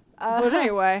 But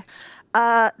anyway,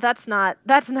 that's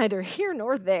neither here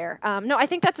nor there. No, I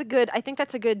think that's a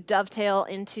good dovetail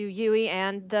into Yui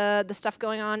and the stuff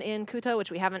going on in Kuto,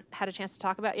 which we haven't had a chance to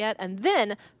talk about yet. And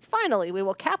then finally, we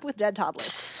will cap with Dead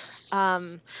Toddlers.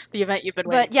 Um, the event you've been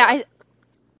waiting but yeah, for.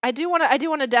 I do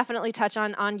want to definitely touch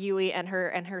on Yui and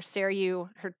her Seiryu,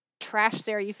 her trash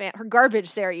Seiryu her garbage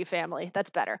Seiryu family. That's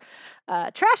better.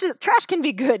 Trash can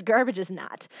be good, garbage is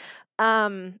not.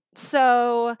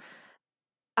 So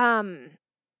um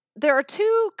there are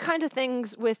two kind of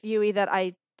things with Yui that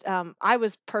I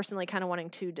was personally kind of wanting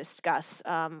to discuss.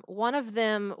 One of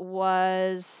them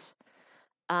was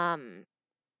um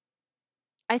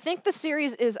I think the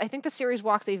series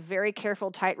walks a very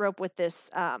careful tightrope with this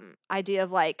idea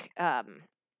of like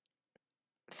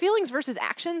feelings versus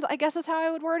actions, I guess is how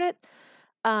I would word it.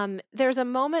 There's a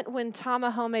moment when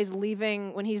Tamahome's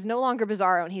leaving, when he's no longer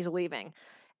Bizarro and he's leaving,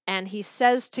 and he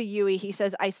says to Yui, he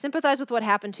says, "I sympathize with what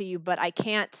happened to you, but I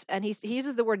can't." And he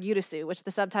uses the word "yurisu," which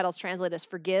the subtitles translate as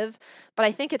 "forgive," but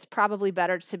I think it's probably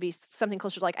better to be something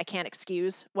closer to like, "I can't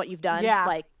excuse what you've done," Yeah.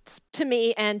 like to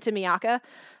me and to Miyaka.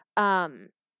 Um,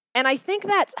 and I think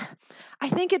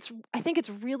it's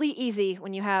really easy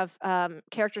when you have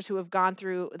characters who have gone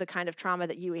through the kind of trauma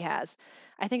that Yui has.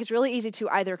 I think it's really easy to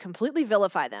either completely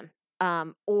vilify them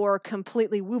or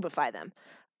completely woobify them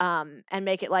and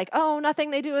make it like, oh,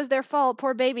 nothing they do is their fault.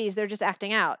 Poor babies, they're just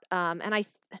acting out.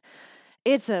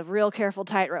 It's a real careful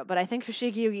tightrope, but I think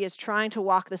Fushigi Yugi is trying to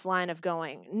walk this line of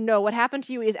going, no, what happened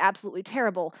to you is absolutely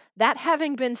terrible. That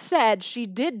having been said, she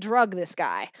did drug this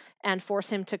guy and force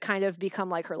him to kind of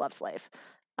become like her love slave.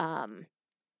 Um,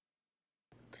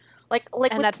 like and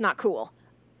with that's not cool.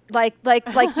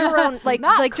 Like your own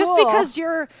Not just cool. because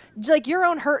you're like your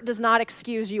own hurt does not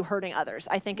excuse you hurting others.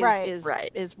 I think Right.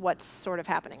 right. is what's sort of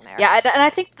happening there. Yeah, and I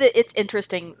think that it's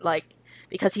interesting, like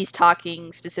because he's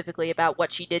talking specifically about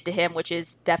what she did to him, which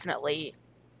is definitely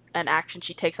an action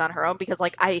she takes on her own. Because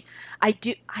like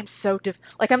I'm so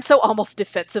I'm so almost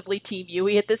defensively Team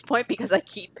Yui at this point because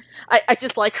I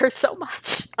just like her so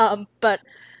much. But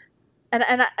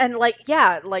and like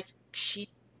yeah, like she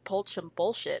pulled some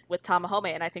bullshit with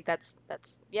Tamahome, and I think that's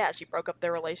yeah, she broke up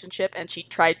their relationship and she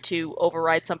tried to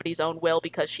override somebody's own will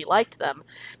because she liked them.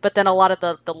 But then a lot of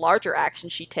the larger action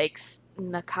she takes,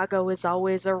 Nakago is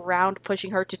always around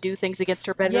pushing her to do things against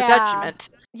her better Yeah. judgment.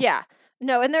 Yeah.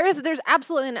 No, and there's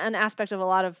absolutely an aspect of a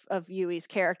lot of Yui's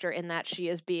character in that she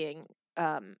is being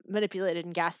manipulated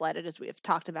and gaslighted, as we have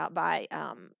talked about by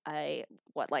a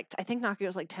what like I think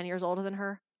Nakago's like 10 years older than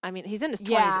her. I mean, he's in his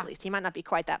 20s at Yeah. least. He might not be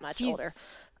quite that much older. He's.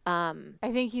 Um,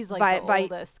 I think he's like the by by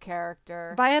oldest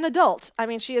character. by an adult. I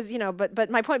mean, she is, but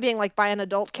my point being like by an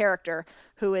adult character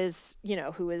who is,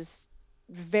 who is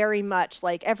very much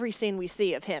like every scene we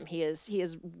see of him, he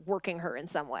is working her in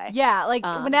some way. Yeah, like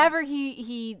Um, whenever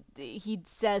he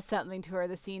says something to her,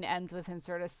 the scene ends with him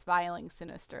sort of smiling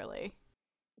sinisterly.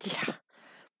 yeah,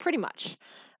 pretty much.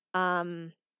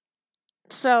 Um,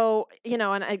 so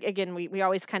and again we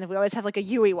always we always have like a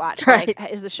Yui watch, like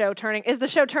Right. is the show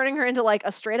turning her into like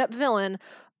a straight up villain,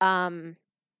 um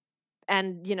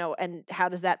and and how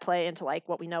does that play into like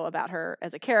what we know about her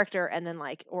as a character, and then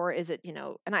like, or is it,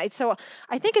 and I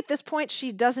think at this point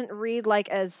she doesn't read like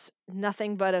as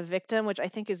nothing but a victim, which I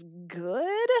think is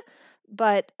good,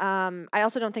 but I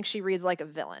also don't think she reads like a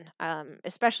villain,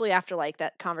 especially after like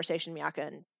that conversation Miyaka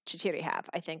and Chitiri have.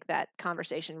 I think that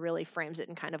conversation really frames it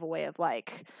in kind of a way of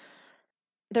like,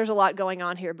 there's a lot going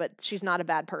on here, but she's not a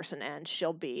bad person, and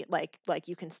she'll be like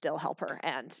you can still help her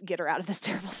and get her out of this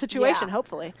terrible situation, Yeah.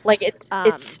 hopefully. Like Um,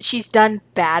 it's she's done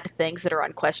bad things that are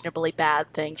unquestionably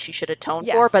bad things she should atone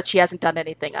for, but yes, she hasn't done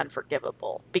anything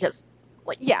unforgivable because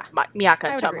like yeah, Miyaka I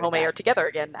and would agree with Tomohome are that. together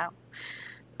again now.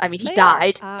 I mean, he They are.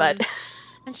 died, but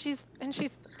And she's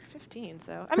 15,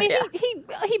 so I mean yeah.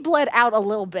 he bled out a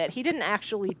little bit. He didn't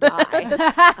actually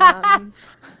die. Um,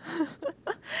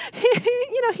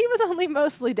 he was only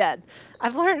mostly dead.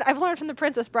 I've learned from the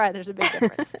Princess Bride there's a big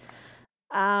difference.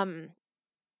 Um,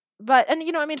 but and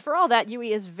I mean for all that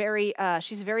Yui is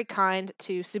she's very kind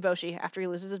to Tsuboshi after he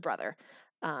loses his brother.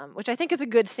 Which I think is a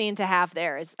good scene to have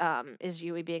there is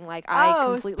Yui being like, I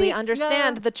Oh, completely speaking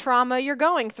understand of, the trauma you're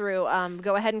going through.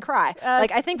 Go ahead and cry.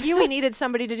 Like I think Yui needed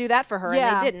somebody to do that for her and they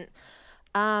yeah, didn't.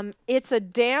 It's a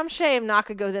damn shame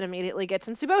Nakago then immediately gets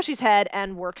in Tsuboshi's head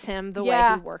and works him the way he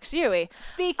yeah. works Yui.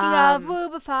 Speaking of Um,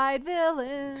 woobified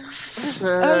villains.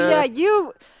 oh yeah,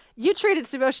 you treated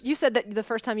Tsuboshi. You said that the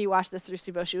first time you watched this through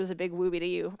Tsuboshi was a big wooby to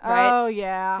you, right? Oh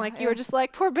yeah, Like you were just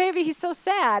like, poor baby, he's so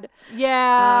sad. Um,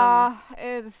 yeah.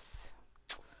 It's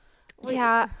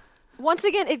yeah. Once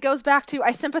again, it goes back to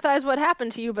I sympathize what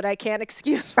happened to you, but I can't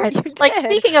excuse what Right. you Like did.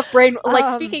 Um,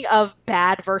 speaking of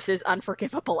bad versus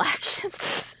unforgivable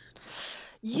actions.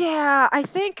 Yeah, I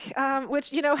think which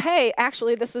hey,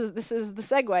 actually this is the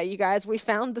segue, you guys. We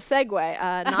found the segue.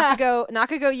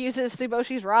 Nakago uses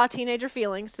Tsuboshi's raw teenager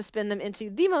feelings to spin them into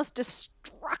the most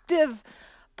destructive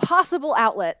possible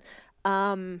outlet.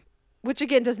 Um which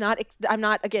again does not I'm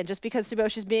not again just because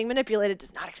Tsuboshi's being manipulated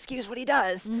does not excuse what he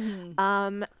does.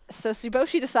 mhm. So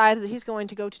Tsuboshi decides that he's going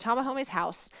to go to Tamahome's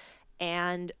house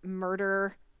and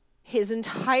murder his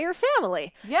entire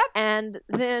family. Yep. And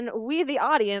then we, the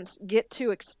audience, get to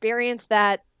experience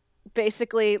that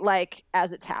basically like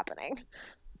as it's happening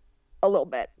a little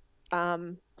bit.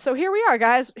 So here we are,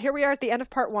 guys. Here we are at the end of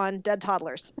part 1, Dead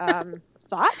Toddlers.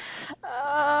 Thoughts?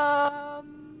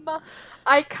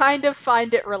 I kind of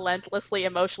find it relentlessly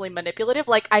emotionally manipulative.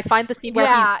 Like, I find the scene where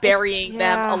he's Yeah, burying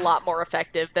them a Yeah. lot more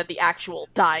effective than the actual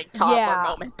dying toddler Yeah.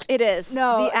 moment. It is.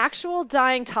 No. The actual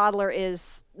dying toddler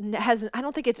has I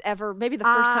don't think it's ever maybe the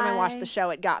first time I watched the show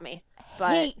it got me.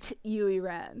 But hate Yui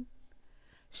Ren.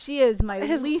 She is my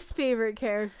His- least favorite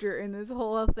character in this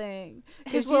whole thing.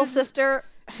 'Cause his she little does- sister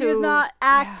She does who- not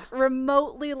act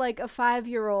remotely like a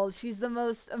 5-year-old. She's the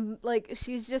most like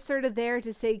she's just sort of there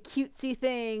to say cutesy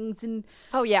things and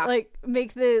Oh yeah. like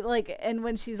make the like. And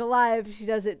when she's alive, she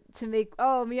does it to make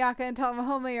Miyaka and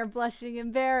Tamahome are blushing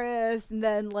embarrassed, and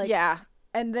then like yeah.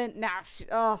 and then now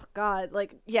oh god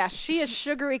like Yeah, she is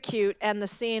sugary cute, and the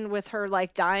scene with her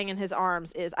like dying in his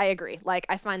arms is I agree. Like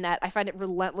I find it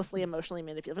relentlessly emotionally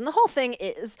manipulative. And the whole thing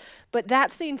is, but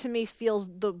that scene to me feels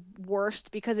the worst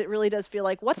because it really does feel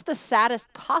like what's the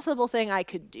saddest possible thing I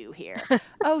could do here?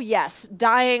 Oh yes,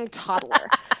 dying toddler.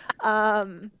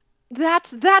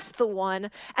 That's the one.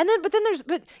 And then but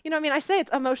I mean I say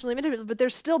it's emotionally manipulative, but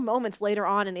there's still moments later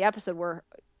on in the episode where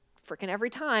freaking every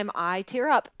time I tear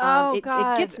up. It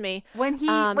gets me. when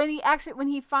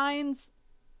he finds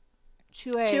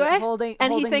Chue holding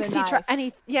and he holding thinks the he tried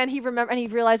knife. and he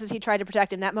realizes he tried to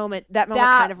protect him. That moment that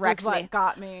kind of was wrecks what me.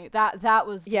 got me. That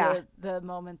was Yeah. the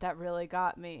moment that really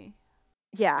got me.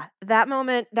 Yeah, that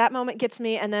moment gets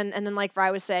me. And then like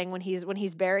Rai was saying, when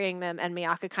he's burying them and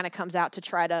Miyaka kind of comes out to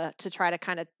try to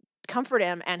kind of comfort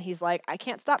him, and he's like, I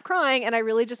can't stop crying, and I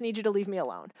really just need you to leave me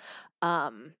alone.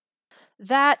 Um,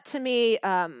 that to me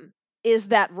is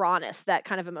that rawness, that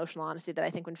kind of emotional honesty that I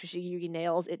think when Fushigi Yugi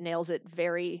nails it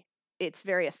very, it's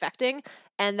very affecting.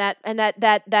 And that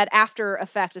after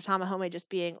effect of Tamahome just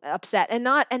being upset and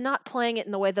not playing it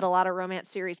in the way that a lot of romance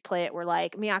series play it, where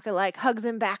like Miyaka like hugs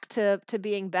him back to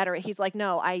being better. He's like,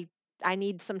 no, I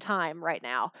need some time right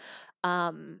now.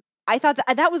 I thought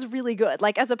that was really good,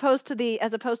 like as opposed to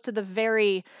the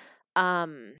very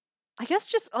I guess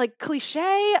just like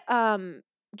cliche,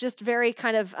 just very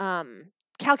kind of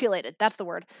calculated. That's the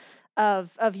word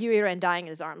of Yuiren dying in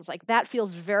his arms. Like that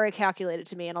feels very calculated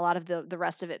to me, and a lot of the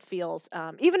rest of it feels,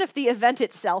 even if the event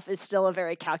itself is still a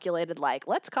very calculated, like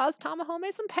let's cause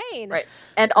Tamahome some pain, Right.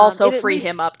 And also it at free least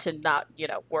him up to not,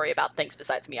 worry about things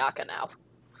besides Miyaka now.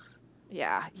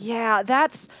 yeah,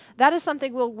 that is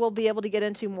something we'll be able to get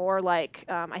into more, like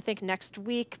I think next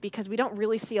week, because we don't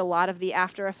really see a lot of the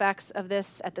after effects of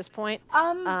this at this point.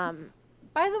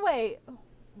 By the way,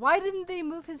 why didn't they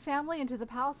move his family into the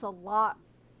palace a lot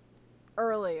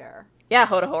earlier? Yeah,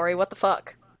 Hodahori, what the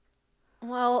fuck?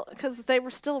 Well, because they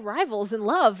were still rivals in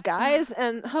love, guys,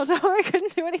 and Hotori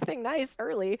couldn't do anything nice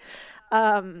early.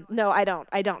 No, I don't.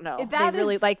 I don't know. They That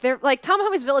really is they're like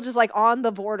Tamahome's village is like on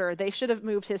the border. They should have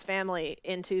moved his family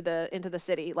into the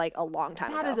city like a long time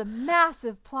that ago. is a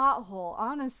massive plot hole,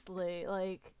 honestly.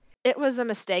 Like, It was a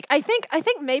mistake. I think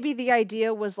maybe the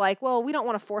idea was like, well, we don't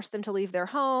want to force them to leave their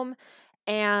home,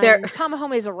 Their and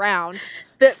Tamahome's around,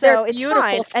 their so it's beautiful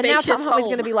fine. And now spacious Tamahome's going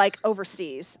home. to be like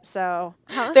overseas. So,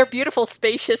 huh? Their beautiful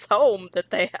spacious home that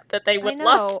they I would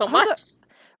love know. so much.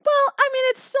 Well, I mean,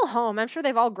 it's still home. I'm sure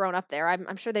they've all grown up there.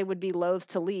 I'm sure they would be loath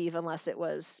to leave unless it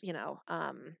was,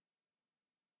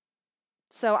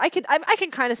 so I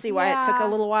can kind of see why it took a yeah,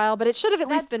 little while, but it should have at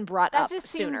least that been brought up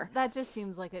sooner. that just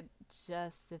seems like a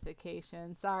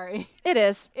justification. Sorry. It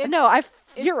is. It's No, it's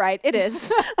you're right. It is.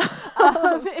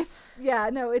 it's yeah,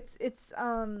 no, it's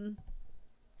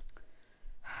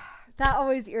that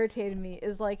always irritated me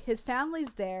is like his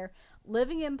family's there,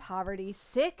 living in poverty,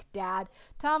 sick dad.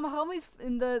 Tamahome's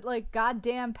in the like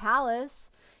goddamn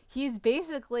palace. He's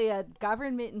basically a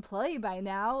government employee by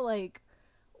now. Like,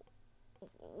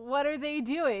 what are they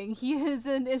doing? He is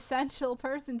an essential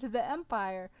person to the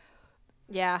empire.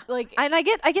 Yeah. Like, And I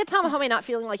get Tamahome not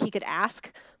feeling like he could ask,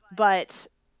 but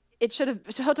it should have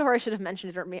Hotohori should have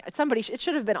mentioned it, or it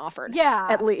should have been offered. yeah,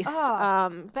 At least.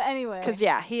 but anyway, Because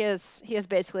yeah, he is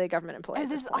basically a government employee and at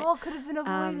this this point. all could have been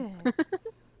avoided.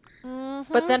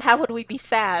 But then how would we be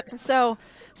sad? So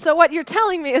what you're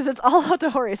telling me is it's all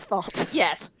Hotohori's fault.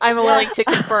 Yes, I'm willing to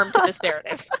confirm to this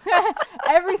narrative.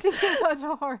 Everything is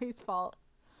Hotohori's fault.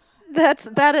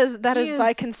 That is He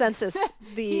by is- consensus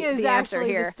He is the answer actually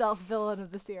here. the stealth villain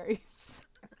of the series.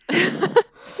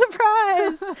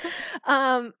 Surprise.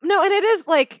 No, and it is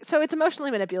like, so it's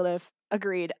emotionally manipulative.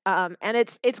 Agreed. And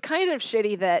it's kind of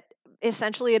shitty that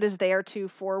essentially it is there to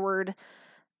forward.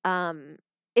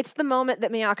 It's the moment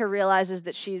that Miyaka realizes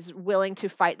that she's willing to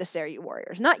fight the Seiryu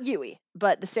warriors, not Yui,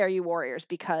 but the Seiryu warriors,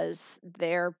 because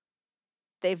they've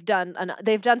done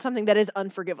something that is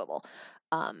unforgivable.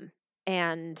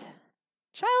 And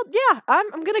child, yeah,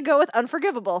 I'm gonna go with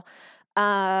unforgivable.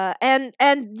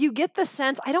 And you get the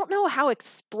sense, I don't know how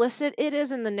explicit it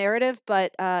is in the narrative,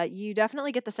 but you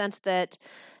definitely get the sense that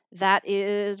that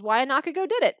is why Nakago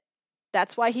did it.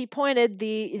 That's why he pointed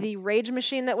the rage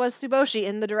machine that was Tsuboshi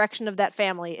in the direction of that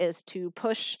family, is to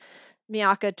push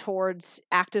Miyaka towards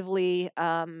actively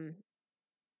not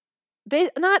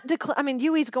declare. I mean,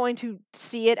 Yui's going to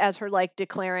see it as her like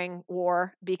declaring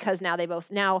war, because now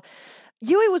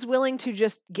Yui was willing to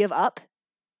just give up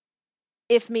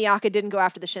if Miyaka didn't go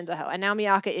after the Shinzaho, and now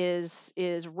Miyaka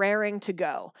is raring to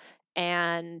go,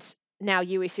 and now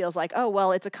Yui feels like, oh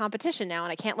well, it's a competition now,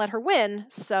 and I can't let her win.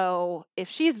 So if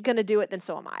she's gonna do it, then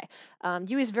so am I.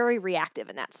 Yui's very reactive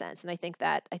in that sense, and I think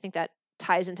that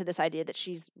ties into this idea that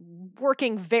she's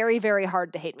working very very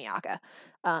hard to hate Miyaka,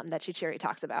 that Chichiri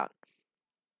talks about.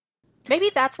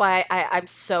 Maybe that's why I'm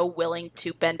so willing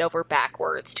to bend over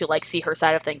backwards to like see her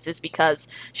side of things, is because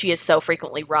she is so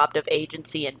frequently robbed of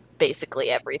agency in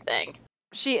basically everything.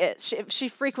 She is. She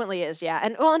frequently is, yeah.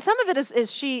 And well, and some of it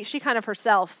is she kind of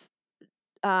herself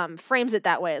frames it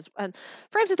that way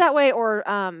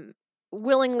or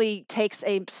willingly takes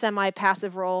a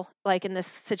semi-passive role, like in this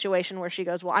situation where she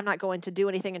goes, well, I'm not going to do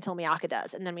anything until Miyaka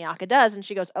does, and then Miyaka does, and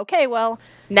she goes, okay, well,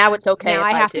 Now it's okay now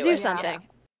if I have to do do it. something.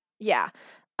 Yeah.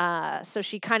 So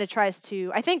she kind of tries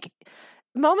to, I think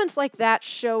moments like that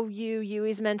show you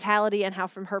Yui's mentality and how,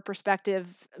 from her perspective,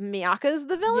 Miyaka's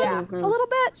the villain Yeah. a little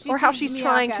bit, or how she's sees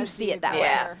trying Miyaka to as see the it that way.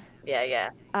 Yeah. aggressor.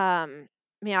 Yeah.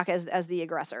 Miyaka as the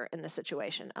aggressor in this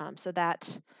situation. So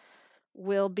that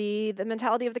will be the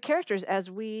mentality of the characters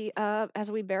as we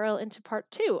barrel into part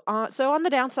 2. So on the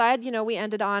downside, we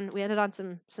ended on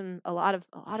a lot of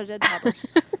dead toddlers.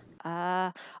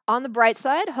 On the bright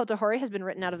side, Hotohori has been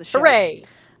written out of the show. Hooray!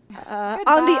 On the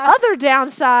Goodbye. other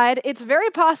downside, it's very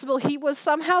possible he was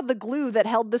somehow the glue that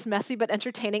held this messy but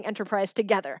entertaining enterprise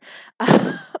together.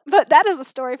 But that is a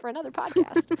story for another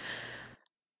podcast.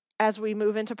 As we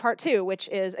move into part 2, which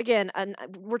is, again,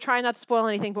 we're trying not to spoil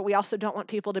anything, but we also don't want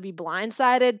people to be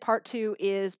blindsided. Part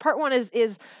 1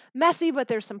 is messy, but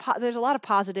there's a lot of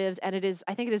positives, and I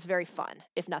think it is very fun,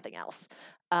 if nothing else.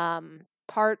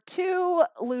 Part 2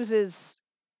 loses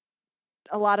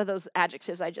a lot of those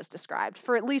adjectives I just described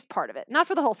for at least part of it. Not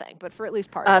for the whole thing, but for at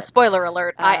least part of it. Spoiler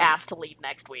alert, I asked to lead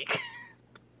next week.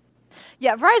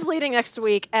 Yeah, Vry's leading next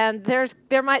week, and there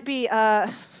might be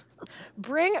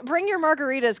bring your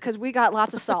margaritas, because we got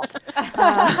lots of salt.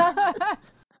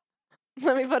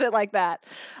 Let me put it like that.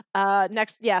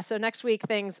 So next week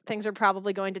things are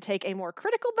probably going to take a more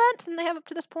critical bent than they have up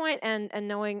to this point, and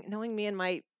knowing me and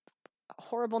my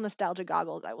horrible nostalgia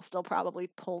goggles, I will still probably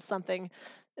pull something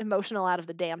emotional out of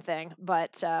the damn thing.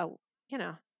 But, you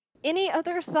know. Any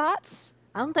other thoughts?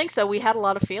 I don't think so. We had a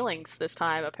lot of feelings this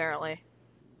time, apparently.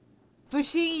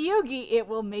 Fushigi Yugi, it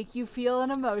will make you feel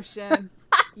an emotion.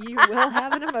 You will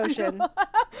have an emotion.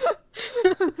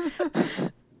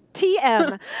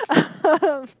 TM.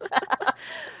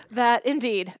 That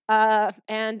indeed.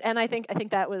 And I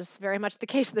think that was very much the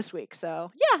case this week.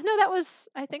 So yeah, no, that was,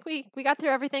 I think we got through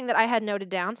everything that I had noted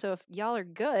down. So if y'all are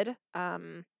good,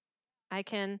 I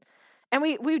can, and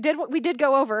we did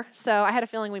go over. So I had a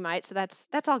feeling we might. So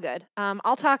that's all good.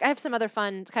 I'll talk. I have some other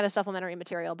fun kind of supplementary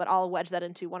material, but I'll wedge that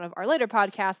into one of our later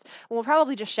podcasts. And we'll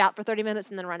probably just shout for 30 minutes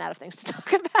and then run out of things to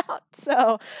talk about.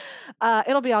 So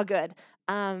it'll be all good.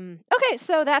 Okay,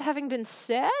 so that having been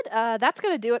said, that's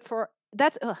going to do it for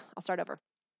I'll start over.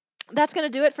 That's going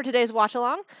to do it for today's watch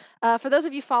along. For those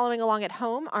of you following along at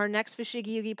home, our next Fushigi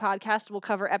Yugi podcast will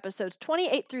cover episodes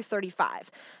 28 through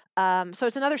 35. So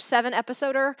it's another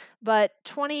 7-episoder, but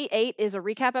 28 is a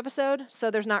recap episode, so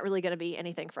there's not really going to be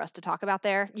anything for us to talk about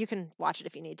there. You can watch it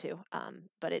if you need to,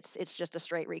 but it's just a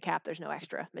straight recap. There's no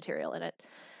extra material in it.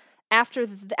 After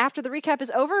the recap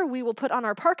is over, we will put on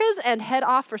our parkas and head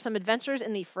off for some adventures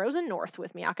in the frozen north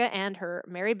with Miyaka and her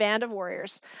merry band of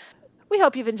warriors. We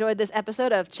hope you've enjoyed this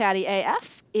episode of Chatty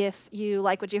AF. If you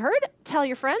like what you heard, tell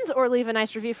your friends or leave a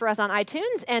nice review for us on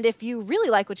iTunes. And if you really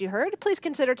like what you heard, please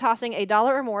consider tossing $1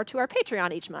 or more to our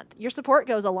Patreon each month. Your support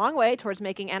goes a long way towards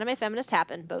making Anime Feminist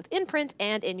happen, both in print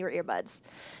and in your earbuds.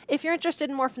 If you're interested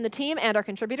in more from the team and our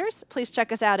contributors, please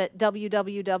check us out at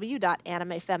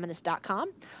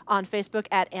www.animefeminist.com, on Facebook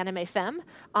at AnimeFem,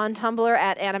 on Tumblr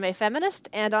at AnimeFeminist,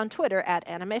 and on Twitter at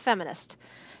AnimeFeminist.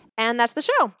 And that's the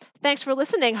show. Thanks for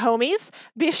listening, homies.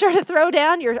 Be sure to throw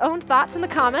down your own thoughts in the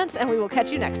comments, and we will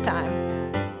catch you next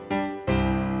time.